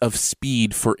unit of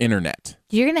speed for internet?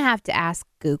 You're going to have to ask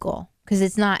Google because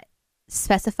it's not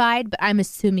specified, but I'm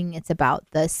assuming it's about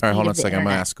the speed All right, hold on of a the second. I'm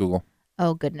going internet. to ask Google.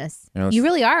 Oh, goodness. Yeah, let's- You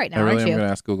really are right now, I really aren't am you? going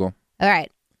to ask Google. All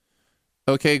right.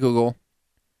 Okay, Google.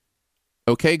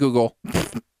 Okay, Google.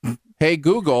 Hey,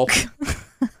 Google.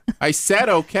 I said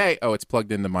okay. Oh, it's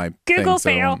plugged into my Google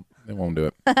thing, fail. so it won't do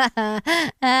it.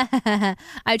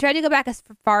 I tried to go back as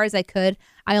far as I could.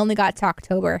 I only got to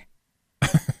October. I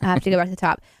have to go back to the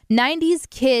top. 90s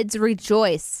kids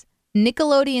rejoice.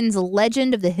 Nickelodeon's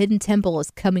Legend of the Hidden Temple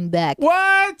is coming back.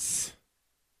 What?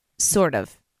 Sort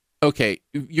of. Okay,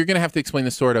 you're going to have to explain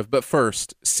this sort of. But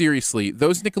first, seriously,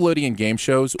 those Nickelodeon game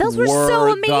shows Those were so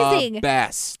the amazing.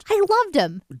 best. I loved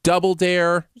them. Double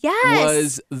Dare Yes.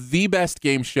 was the best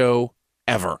game show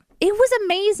ever. It was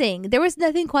amazing. There was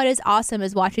nothing quite as awesome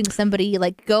as watching somebody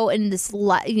like go in this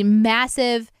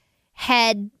massive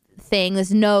head thing,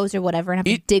 this nose or whatever, and have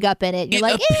to dig up in it. You're It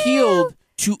like, appealed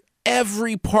to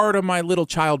every part of my little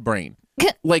child brain.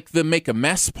 Like the make a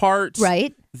mess part.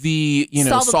 right? The,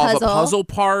 Solve a solve a puzzle. puzzle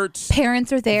part.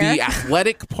 Parents are there. The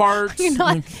athletic part.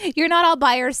 You're not all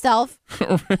by yourself.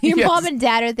 Your Yes. mom and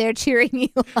dad are there cheering you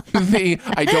on. The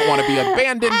I don't want to be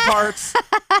abandoned parts.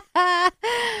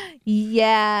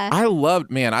 Yeah. I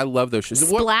love those shows.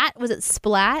 Splat? Was it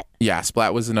Splat? Yeah,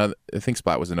 Splat was another. I think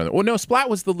Splat was another. Well, no, Splat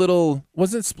was the little.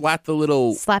 Wasn't Splat the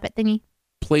little Slap it thingy?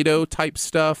 Play-Doh type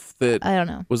stuff that I don't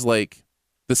know. was like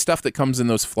the stuff that comes in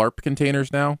those Flarp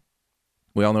containers now?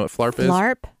 We all know what Flarp is.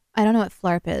 Flarp? I don't know what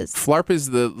Flarp is. Flarp is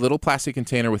the little plastic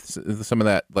container with some of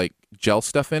that like gel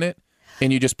stuff in it,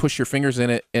 and you just push your fingers in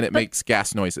it, and it makes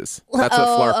gas noises. That's what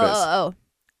Flarp is. Oh.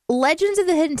 Legends of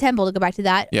the Hidden Temple, to go back to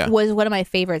that, Yeah. was one of my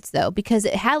favorites though, because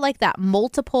it had like that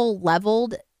multiple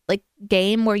leveled like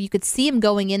game where you could see him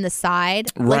going in the side,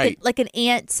 Right. like an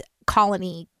ant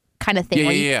colony kind of thing. Yeah,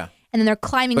 where yeah, you- yeah. And then they're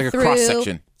climbing Like a through.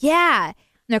 cross-section. Yeah. And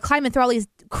they're climbing through all these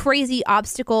crazy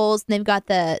obstacles, and they've got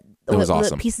the was the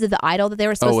awesome. pieces of the idol that they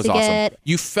were Oh, it supposed was to awesome. get.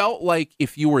 You felt like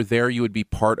if you were there, you would be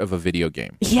part of a video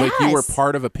game. Like you were Yes.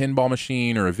 part of a pinball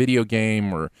machine or a video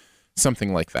game or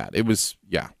something like that. It was,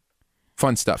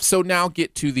 fun stuff. So now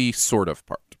get to the sort of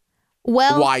part.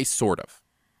 Well, Why sort of?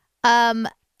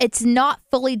 it's not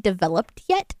fully developed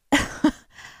yet.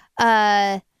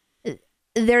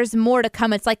 There's more to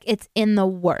come. It's like it's in the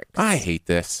works. I hate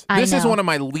this. I This is know. one of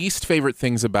my least favorite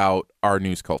things about our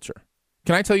news culture.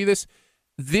 Can I tell you this?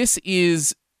 This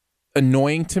is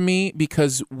annoying to me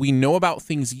because we know about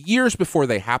things years before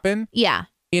they happen, Yeah.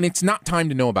 and it's not time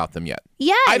to know about them yet.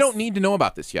 Yes. I don't need to know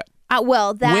about this yet.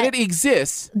 Well, that when it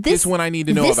exists is when I need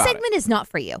to know this about it. segment is not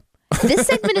for you. This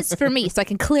segment is for me, so I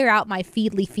can clear out my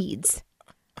feedly feeds.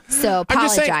 So I'm apologize.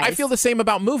 just saying, I feel the same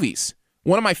about movies.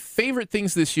 One of my favorite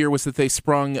things this year was that they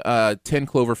sprung 10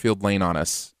 Cloverfield Lane on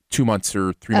us 2 months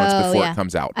or 3 months Oh, before yeah. it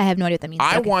comes out. I have no idea what that means.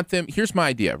 I Okay. want them. Here's my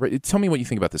idea. Tell me what you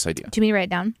think about this idea. Do you mean to write it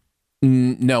down?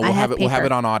 No, I we'll have have it. We'll have paper.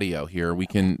 it on audio here. We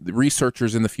can. The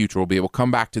researchers in the future will be able to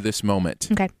come back to this moment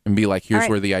Okay. and be like, "Here's All right.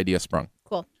 where the idea sprung."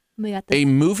 Cool. We got this. A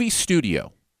movie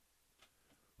studio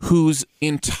whose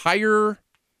entire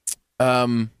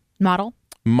Model.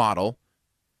 model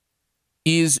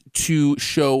is to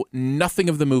show nothing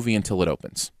of the movie until it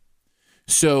opens.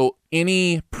 So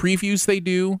any previews they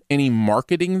do, any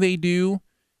marketing they do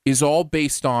is all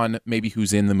based on maybe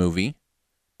who's in the movie,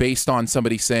 based on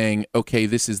somebody saying, okay,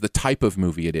 this is the type of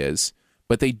movie it is,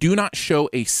 but they do not show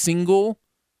a single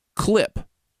clip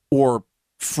or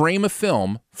frame of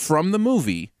film from the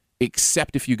movie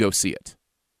except if you go see it.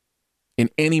 In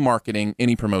any marketing,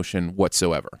 any promotion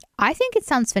whatsoever. I think it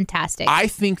sounds fantastic. I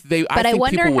think But I think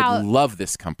wonder people how- would love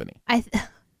this company.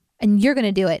 and you're going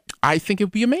to do it. I think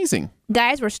it'd be amazing.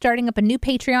 Guys, we're starting up a new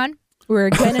Patreon. We're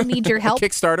going to need your help.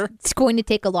 Kickstarter. It's going to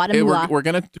take a lot of moolah. We're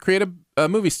going to create a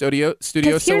movie studio. So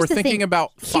we're thinking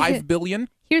about $5 billion.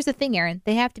 Here's the thing, Aaron.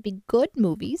 They have to be good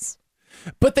movies.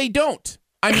 But they don't.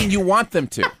 I mean, you want them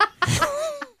to.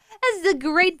 That's a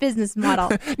great business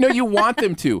model. No, you want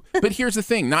them to. But here's the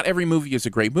thing. Not every movie is a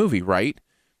great movie, right?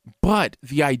 But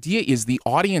the idea is the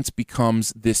audience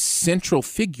becomes this central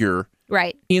figure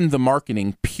Right. in the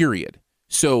marketing, period.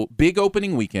 So big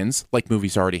opening weekends, like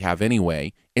movies already have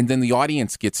anyway, and then the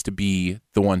audience gets to be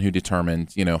the one who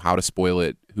determines, how to spoil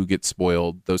it, who gets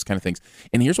spoiled, those kind of things.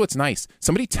 And here's what's nice.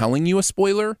 Somebody telling you a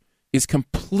spoiler is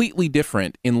completely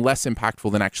different and less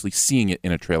impactful than actually seeing it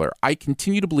in a trailer. I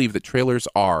continue to believe that trailers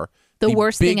are the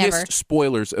worst thing ever. Biggest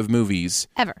spoilers of movies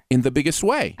ever. In the biggest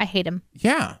way. I hate them.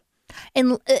 Yeah.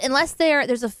 And unless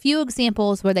there's a few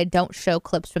examples where they don't show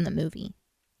clips from the movie.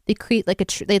 They create they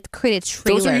create a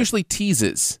trailer. Those are usually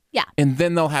teases. Yeah. And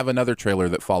then they'll have another trailer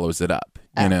that follows it up,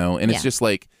 and it's just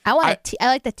like I like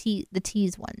the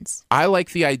tease ones. I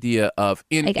like the idea of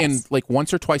in like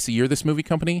once or twice a year this movie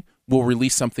company will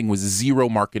release something with zero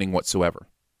marketing whatsoever.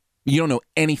 You don't know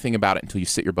anything about it until you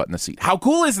sit your butt in the seat. How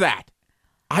cool is that?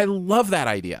 I love that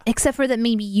idea. Except for that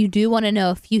maybe you do want to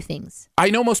know a few things. I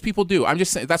know most people do. I'm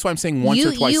just saying that's why I'm saying once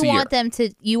or twice a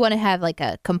year. You want to have like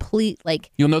a complete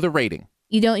you'll know the rating.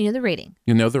 You don't know the rating.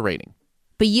 You know the rating.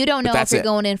 But you don't know if you're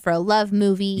going in for a love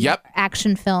movie,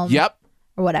 action film, or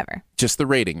whatever. Just the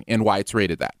rating and why it's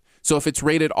rated that. So if it's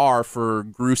rated R for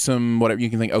gruesome, whatever, you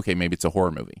can think, okay, maybe it's a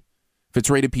horror movie. If it's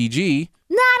rated PG.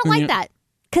 No, I don't like that.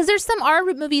 Because there's some R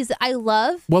movies that I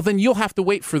love. Well, then you'll have to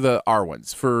wait for the R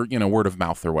ones, for, word of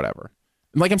mouth or whatever.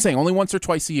 And like I'm saying, only once or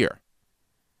twice a year.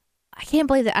 I can't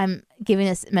believe that I'm giving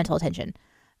this mental attention.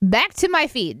 Back to my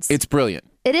feeds. It's brilliant.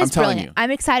 It is brilliant. You. I'm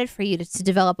excited for you to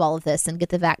develop all of this and get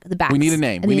the back. We need a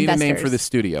name. We need a name for this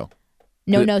studio.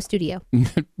 No Studio.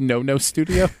 No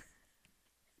Studio?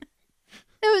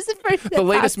 It was the first. The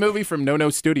latest movie from No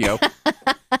Studio.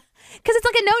 Because it's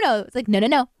like a no. It's like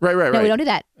no. Right. No, we don't do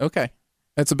that. Okay.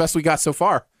 That's the best we got so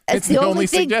far. It's the only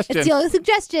suggestion. It's the only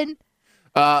suggestion.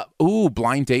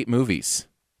 Blind date movies.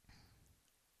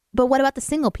 But what about the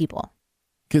single people?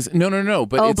 Because no.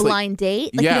 But it's blind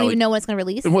date? You don't even know when it's going to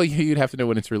release? Well, you'd have to know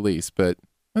when it's released, but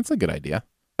that's a good idea.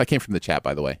 That came from the chat,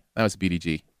 by the way. That was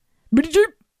BDG.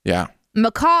 Yeah.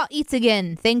 Macaw eats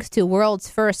again thanks to world's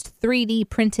first 3D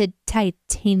printed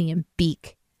titanium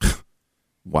beak.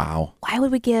 Wow. Why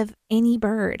would we give any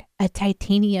bird a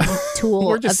titanium tool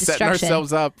We're just of destruction? setting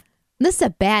ourselves up. This is a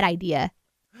bad idea.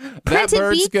 That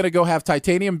bird's going to go have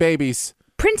titanium babies.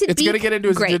 It's going to get into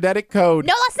his genetic code.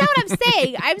 No, that's not what I'm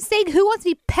saying. I'm saying who wants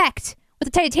to be pecked with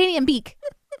a titanium beak?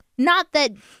 Not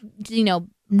that,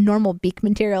 normal beak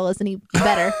material is any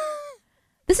better.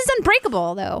 This is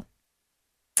unbreakable, though.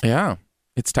 Yeah.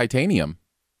 It's titanium.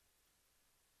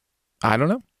 I don't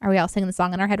know. Are we all singing the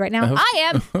song in our head right now?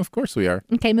 I am. Of course we are.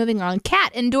 Okay, moving on.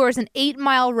 Cat endures an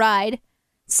 8-mile ride,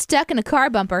 stuck in a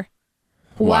car bumper,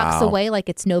 walks away like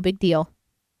it's no big deal.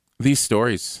 These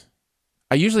stories.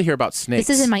 I usually hear about snakes.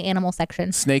 This is in my animal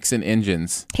section. Snakes and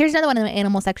engines. Here's another one in my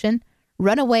animal section.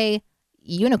 Runaway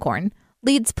unicorn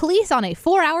leads police on a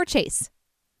 4-hour chase.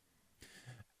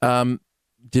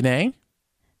 Danae,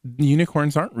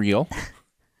 unicorns aren't real.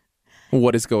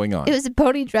 What is going on? It was a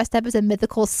pony dressed up as a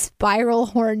mythical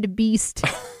spiral-horned beast,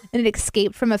 and it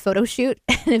escaped from a photo shoot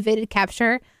and evaded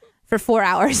capture for 4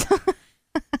 hours.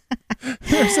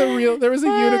 There was a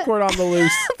unicorn on the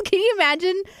loose. Can you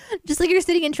imagine? Just like you're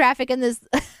sitting in traffic and this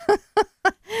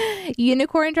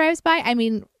unicorn drives by. I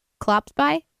mean, clops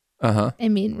by. Uh-huh. I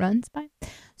mean, runs by.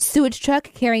 Sewage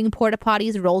truck carrying porta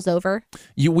potties rolls over.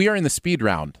 We are in the speed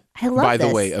round. I love by this.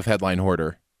 the way, of Headline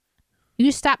Hoarder.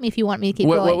 You stop me if you want me to keep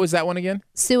going. What was that one again?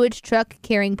 Sewage truck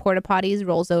carrying porta potties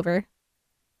rolls over.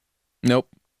 Nope.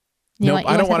 Nope.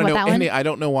 I don't want to know any. I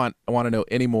want to know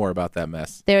any more about that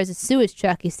mess. There was a sewage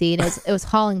truck, you see, and it was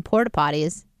hauling porta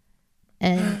potties,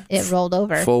 and it rolled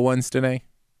over. Full ones, Danae?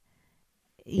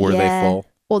 Were they full?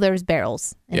 Well, there was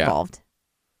barrels involved.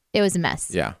 It was a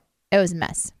mess. Yeah. It was a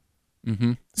mess.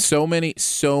 Mm-hmm. So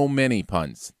many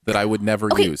puns that I would never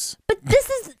use. But this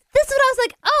is what I was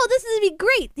like, oh, this is going to be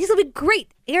great. These will be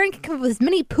great. Aaron can come up with as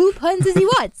many poo puns as he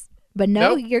wants. But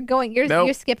no, nope.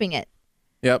 You're skipping it.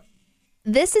 Yep.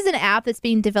 This is an app that's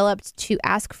being developed to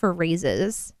ask for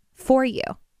raises for you.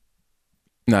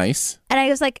 Nice. And I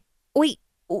was like, wait,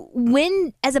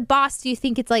 when as a boss do you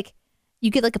think it's like you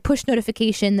get like a push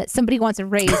notification that somebody wants a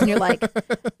raise and you're like,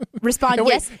 respond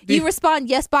yes. You respond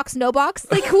yes box, no box.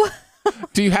 Like what?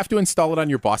 Do you have to install it on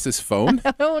your boss's phone?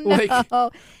 Oh, no.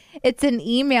 It's an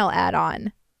email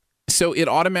add-on. So it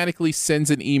automatically sends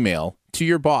an email to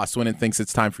your boss when it thinks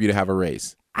it's time for you to have a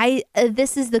raise.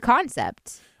 This is the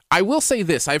concept. I will say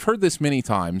this. I've heard this many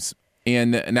times.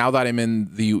 And now that I'm in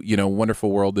the wonderful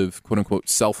world of quote unquote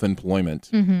self-employment,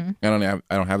 I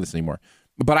don't have this anymore.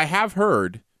 But I have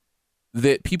heard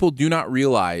that people do not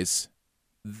realize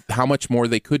how much more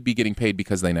they could be getting paid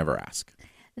because they never ask.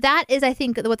 That is, I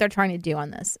think, what they're trying to do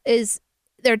on this is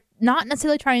they're not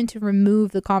necessarily trying to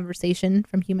remove the conversation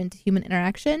from human to human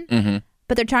interaction,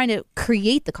 but they're trying to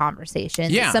create the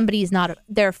conversation that somebody's not,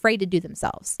 they're afraid to do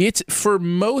themselves. It's, for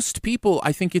most people,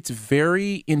 I think it's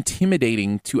very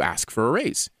intimidating to ask for a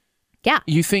raise. Yeah.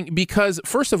 You think, because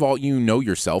first of all, you know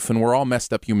yourself, and we're all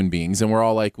messed up human beings, and we're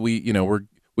all like, we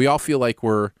all feel like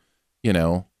we're,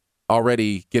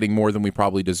 already getting more than we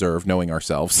probably deserve, knowing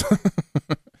ourselves.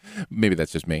 Maybe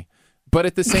that's just me. But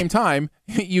at the same time,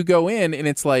 you go in and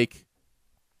it's like,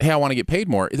 hey, I want to get paid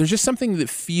more. There's just something that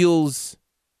feels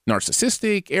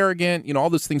narcissistic, arrogant, all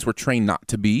those things we're trained not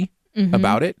to be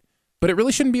about it. But it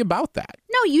really shouldn't be about that.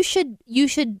 No, you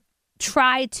should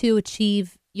try to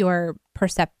achieve your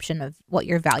perception of what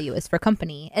your value is for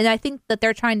company. And I think that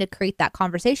they're trying to create that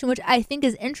conversation, which I think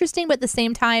is interesting, but at the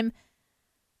same time,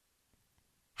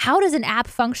 how does an app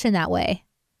function that way?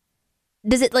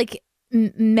 Does it like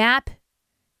map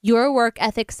your work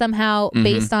ethic somehow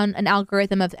based on an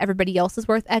algorithm of everybody else's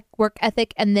work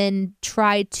ethic, and then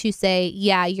try to say,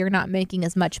 yeah, you're not making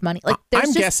as much money? Like,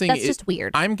 that's just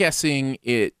weird. I'm guessing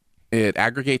it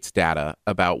aggregates data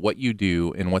about what you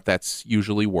do and what that's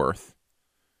usually worth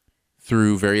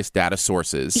through various data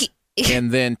sources,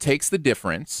 and then takes the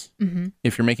difference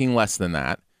if you're making less than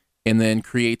that, and then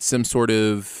creates some sort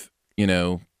of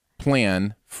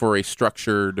plan for a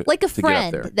structured, like a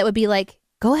friend that would be like,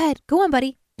 go ahead, go on,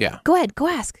 buddy. Yeah. Go ahead, go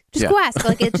ask. Just go ask.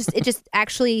 Like it just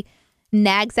actually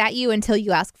nags at you until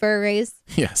you ask for a raise.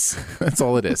 Yes, that's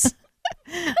all it is.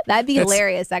 That'd be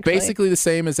hilarious, actually. Basically the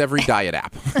same as every diet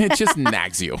app. It just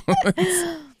nags you.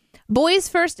 Boy's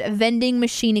first vending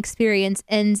machine experience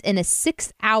ends in a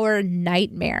 6-hour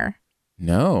nightmare.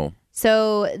 No.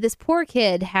 So this poor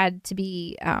kid had to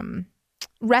be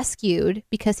rescued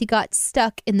because he got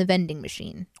stuck in the vending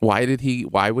machine. Why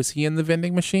was he in the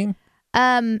vending machine?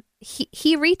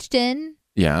 He reached in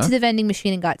to the vending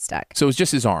machine and got stuck. So it was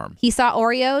just his arm. He saw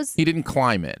Oreos. He didn't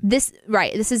climb in. This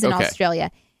is in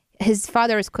Australia. His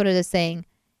father is quoted as saying,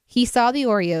 he saw the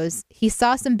Oreos, he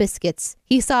saw some biscuits,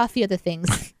 he saw a few other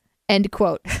things. End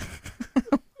quote.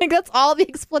 Like, that's all the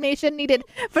explanation needed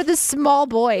for this small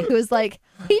boy who was like,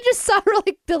 he just saw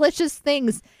really delicious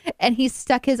things, and he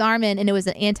stuck his arm in, and it was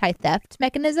an anti-theft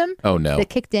mechanism. Oh no! That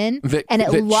kicked in, and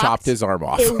it chopped his arm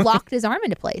off. It locked his arm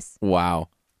into place. Wow!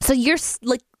 So you're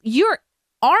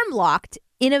arm locked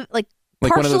in a like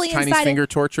one of those Chinese finger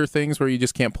torture things where you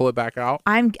just can't pull it back out.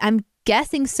 I'm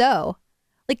guessing so.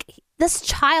 Like, this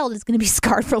child is going to be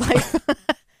scarred for life.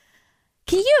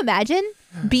 Can you imagine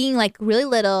being like really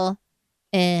little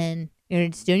and you're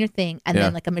just doing your thing, and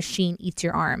then like a machine eats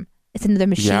your arm? It's another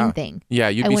machine thing. Yeah,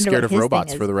 you'd be scared of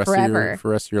robots for the rest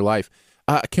of your life.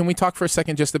 Can we talk for a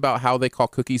second just about how they call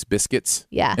cookies biscuits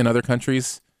in other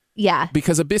countries? Yeah.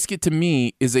 Because a biscuit to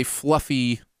me is a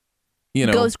fluffy,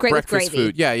 goes great breakfast with gravy.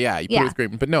 food. Yeah. You put it with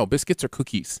gravy. But no, biscuits are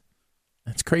cookies.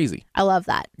 That's crazy. I love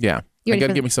that. Yeah. You got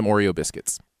to give me some Oreo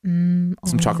biscuits. Some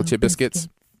chocolate chip biscuits.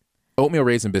 Oatmeal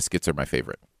raisin biscuits are my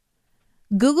favorite.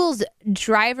 Google's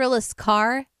driverless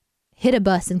car hit a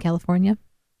bus in California.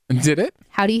 Did it?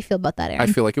 How do you feel about that, Aaron?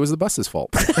 I feel like it was the bus's fault.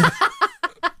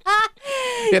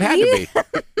 It had to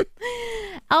be.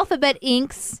 Alphabet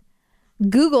Inc.'s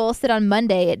Google said on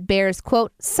Monday it bears,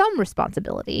 quote, some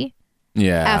responsibility.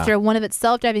 Yeah. After one of its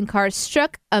self-driving cars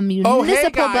struck a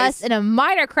municipal bus in a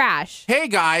minor crash. Hey,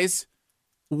 guys.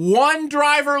 One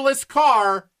driverless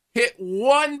car hit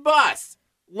one bus.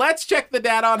 Let's check the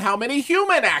data on how many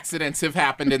human accidents have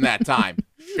happened in that time.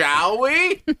 Shall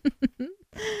we?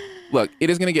 Look, it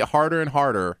is going to get harder and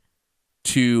harder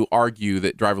to argue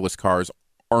that driverless cars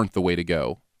aren't the way to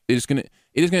go. It is going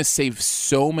to save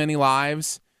so many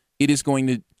lives. It is going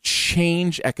to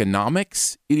change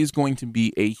economics. It is going to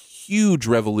be a huge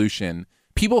revolution.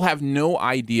 People have no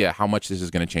idea how much this is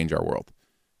going to change our world.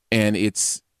 And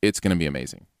it's going to be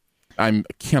amazing. I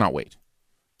cannot wait.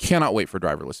 Cannot wait for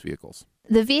driverless vehicles.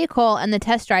 The vehicle and the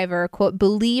test driver, quote,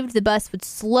 believed the bus would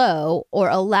slow or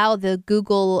allow the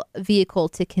Google vehicle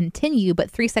to continue. But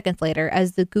 3 seconds later,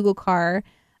 as the Google car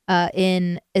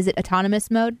is it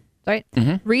autonomous mode? Right?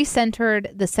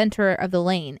 Recentered the center of the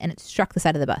lane, and it struck the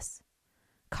side of the bus,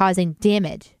 causing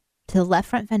damage to the left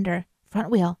front fender,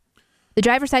 front wheel, the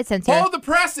driver's side sensor. Hold the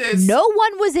presses! No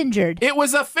one was injured. It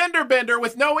was a fender bender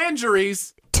with no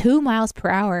injuries. 2 miles per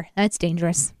hour. That's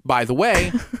dangerous. By the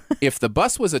way, if the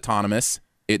bus was autonomous,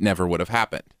 it never would have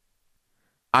happened.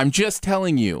 I'm just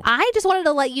telling you. I just wanted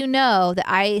to let you know that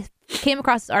I came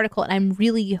across this article, and I'm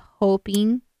really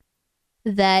hoping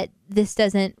that this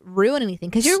doesn't ruin anything.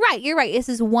 Because you're right. This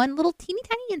is one little teeny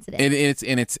tiny incident.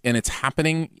 It's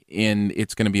happening, and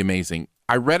it's going to be amazing.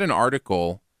 I read an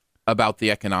article about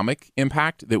the economic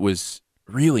impact that was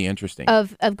really interesting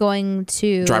of going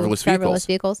to driverless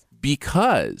vehicles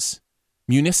because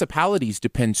municipalities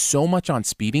depend so much on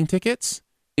speeding tickets.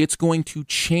 It's going to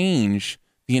change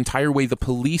the entire way the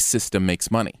police system makes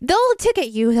money. They'll ticket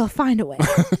you. They'll find a way.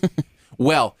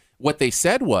 Well, what they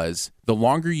said was the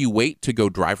longer you wait to go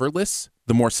driverless,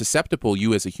 the more susceptible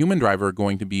you as a human driver are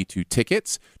going to be to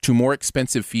tickets, to more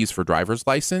expensive fees for driver's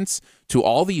license, to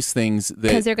all these things.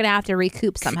 Because they're going to have to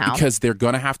recoup somehow. Because they're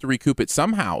going to have to recoup it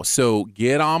somehow. So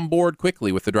get on board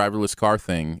quickly with the driverless car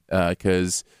thing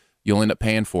because you'll end up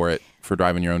paying for it for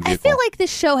driving your own vehicle. I feel like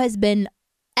this show has been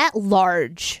at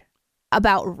large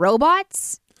about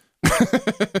robots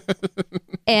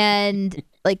and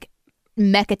like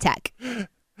mecha tech.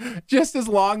 Just as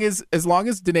long as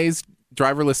Danae's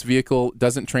driverless vehicle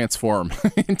doesn't transform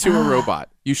into a robot,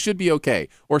 you should be okay.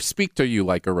 Or speak to you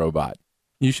like a robot.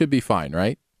 You should be fine,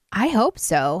 right? I hope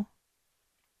so.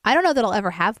 I don't know that I'll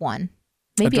ever have one.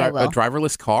 Maybe I will. A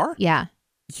driverless car? Yeah.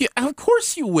 Yeah, of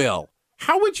course you will.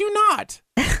 How would you not?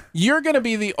 You're going to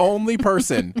be the only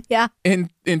person yeah. in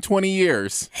 20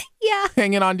 years yeah.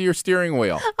 hanging onto your steering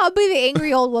wheel. I'll be the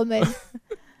angry old woman.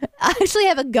 I actually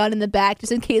have a gun in the back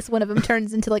just in case one of them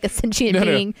turns into like a sentient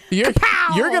being.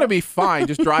 You're going to be fine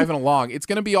just driving along. It's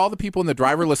going to be all the people in the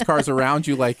driverless cars around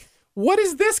you like, what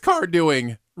is this car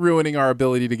doing? Ruining our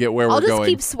ability to get where we're going. I'll just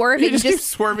keep swerving. You just keep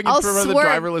swerving in front of the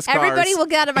driverless cars. Everybody will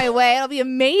get out of my way. It'll be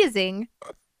amazing.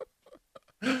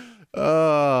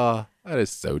 Oh, that is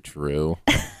so true.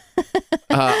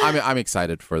 I'm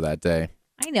excited for that day.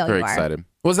 I know Very you are. excited.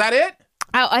 Was that it?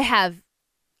 I have,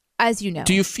 as you know.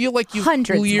 Do you feel like you've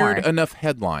cleared enough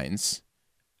headlines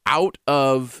out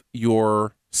of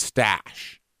your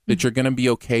stash that you're going to be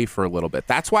okay for a little bit?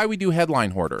 That's why we do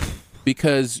Headline Hoarder.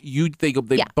 Because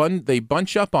they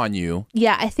bunch up on you.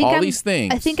 Yeah, I think these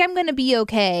things. I think I'm going to be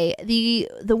okay.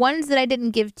 The ones that I didn't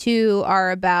give to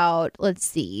are about, let's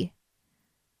see.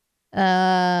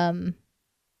 Kiddle.com,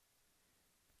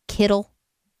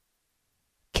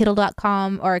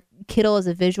 or Kiddle is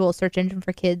a visual search engine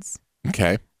for kids.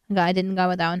 Okay. I didn't go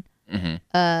with that one.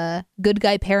 Mm-hmm. Good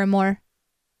Guy Paramore.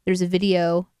 There's a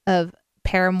video of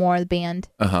Paramore, the band.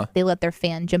 They let their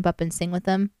fan jump up and sing with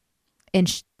them.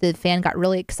 And the fan got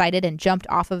really excited and jumped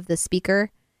off of the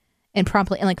speaker and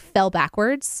promptly fell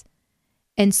backwards.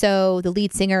 And so the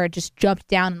lead singer just jumped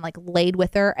down and laid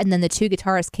with her. And then the two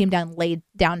guitarists came down and laid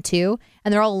down too.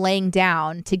 And they're all laying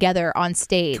down together on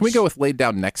stage. Can we go with laid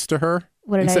down next to her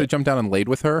instead of jump down and laid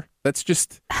with her? That's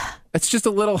just a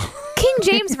little King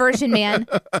James version, man.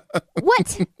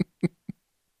 What?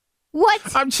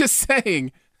 I'm just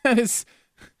saying. That is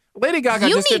Lady Gaga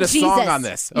just did a song on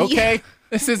this. Okay. Yeah.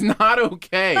 This is not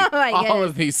okay. Oh my all goodness.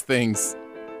 of these things.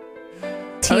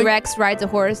 T-Rex rides a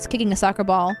horse kicking a soccer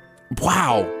ball.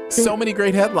 Wow. So many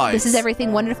great headlines. This is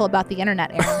everything wonderful about the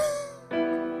internet, Aaron.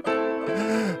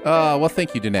 Well,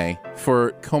 thank you, Danae,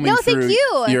 for combing through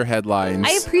your headlines.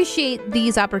 I appreciate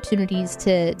these opportunities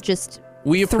to just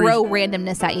throw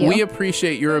randomness at you. We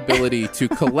appreciate your ability to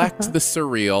collect the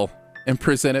surreal and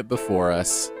present it before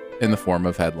us in the form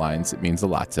of headlines. It means a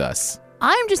lot to us.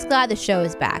 I'm just glad the show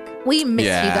is back. We missed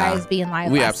you guys being live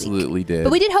last week. We absolutely did.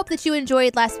 But we did hope that you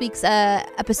enjoyed last week's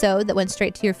episode that went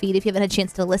straight to your feed. If you haven't had a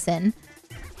chance to listen,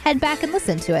 head back and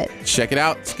listen to it. Check it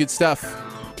out. It's good stuff.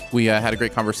 We had a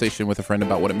great conversation with a friend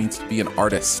about what it means to be an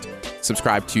artist.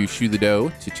 Subscribe to Shoe the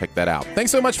Dough to check that out.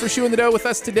 Thanks so much for Shoeing the Dough with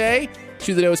us today.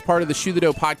 Shoe the Dough is part of the Shoe the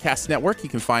Dough podcast network. You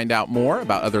can find out more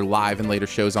about other live and later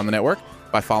shows on the network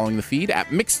by following the feed at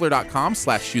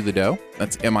mixler.com/shoethedough.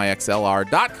 That's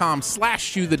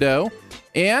mixlr.com/shoethedough.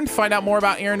 And find out more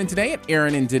about Aaron and Danae at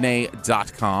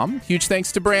aaronanddanae.com. Huge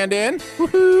thanks to Brandon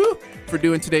for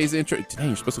doing today's intro. Danae,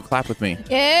 you're supposed to clap with me.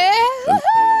 Yeah.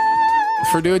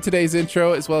 For doing today's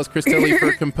intro, as well as Chris Tilley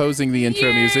for composing the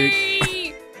intro music.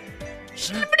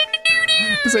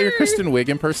 Is that your Kristen Wiig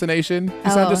impersonation?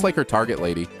 You sound just like her Target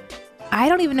lady. I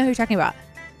don't even know who you're talking about.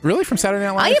 Really? From Saturday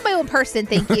Night Live? I am my own person,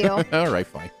 thank you. All right,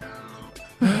 fine.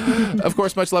 Of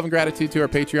course, much love and gratitude to our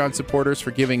Patreon supporters for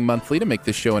giving monthly to make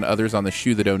this show and others on the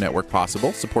Shoe the Dough Network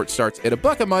possible. Support starts at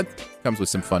 $1 a month. Comes with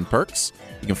some fun perks.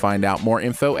 You can find out more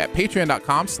info at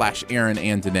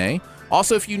patreon.com/AaronandDanae.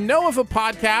 Also, if you know of a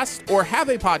podcast or have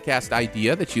a podcast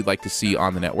idea that you'd like to see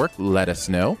on the network, let us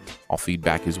know. All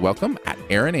feedback is welcome at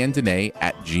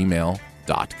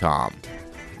aaronanddanae@gmail.com.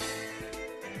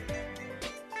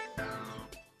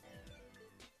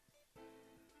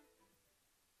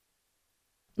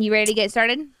 You ready to get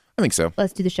started? I think so.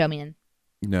 Let's do the show, man.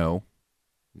 No.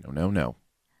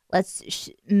 Let's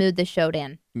move the show,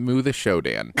 Dan. Move the show,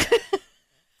 Dan.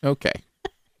 Okay.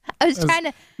 I was trying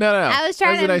to. No. I was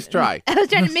trying that was a nice try. I was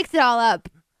trying to mix it all up.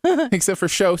 Except for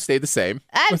show, stay the same.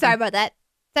 I'm sorry about that.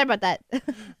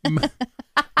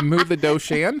 Move the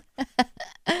doshan?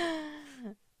 I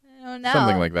don't know.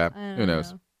 Something like that. Who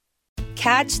knows?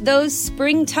 Catch those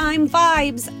springtime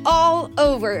vibes all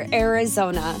over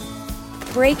Arizona.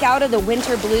 Break out of the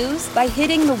winter blues by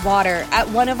hitting the water at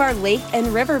one of our lake and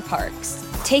river parks.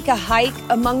 Take a hike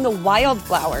among the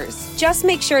wildflowers. Just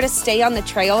make sure to stay on the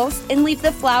trails and leave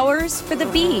the flowers for the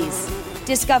bees.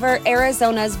 Discover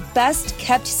Arizona's best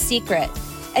kept secret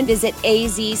and visit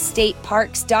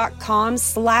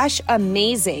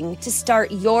azstateparks.com/amazing to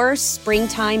start your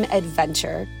springtime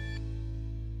adventure.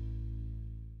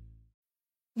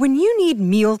 When you need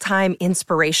mealtime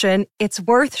inspiration, it's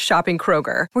worth shopping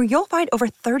Kroger, where you'll find over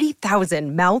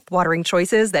 30,000 mouth-watering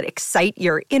choices that excite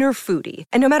your inner foodie.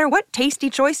 And no matter what tasty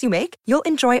choice you make, you'll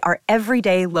enjoy our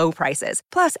everyday low prices,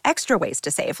 plus extra ways to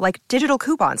save, like digital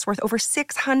coupons worth over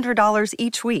 $600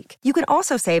 each week. You can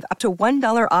also save up to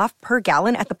 $1 off per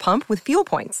gallon at the pump with fuel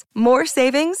points. More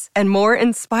savings and more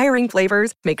inspiring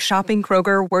flavors make shopping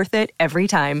Kroger worth it every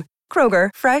time. Kroger,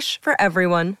 fresh for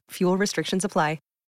everyone. Fuel restrictions apply.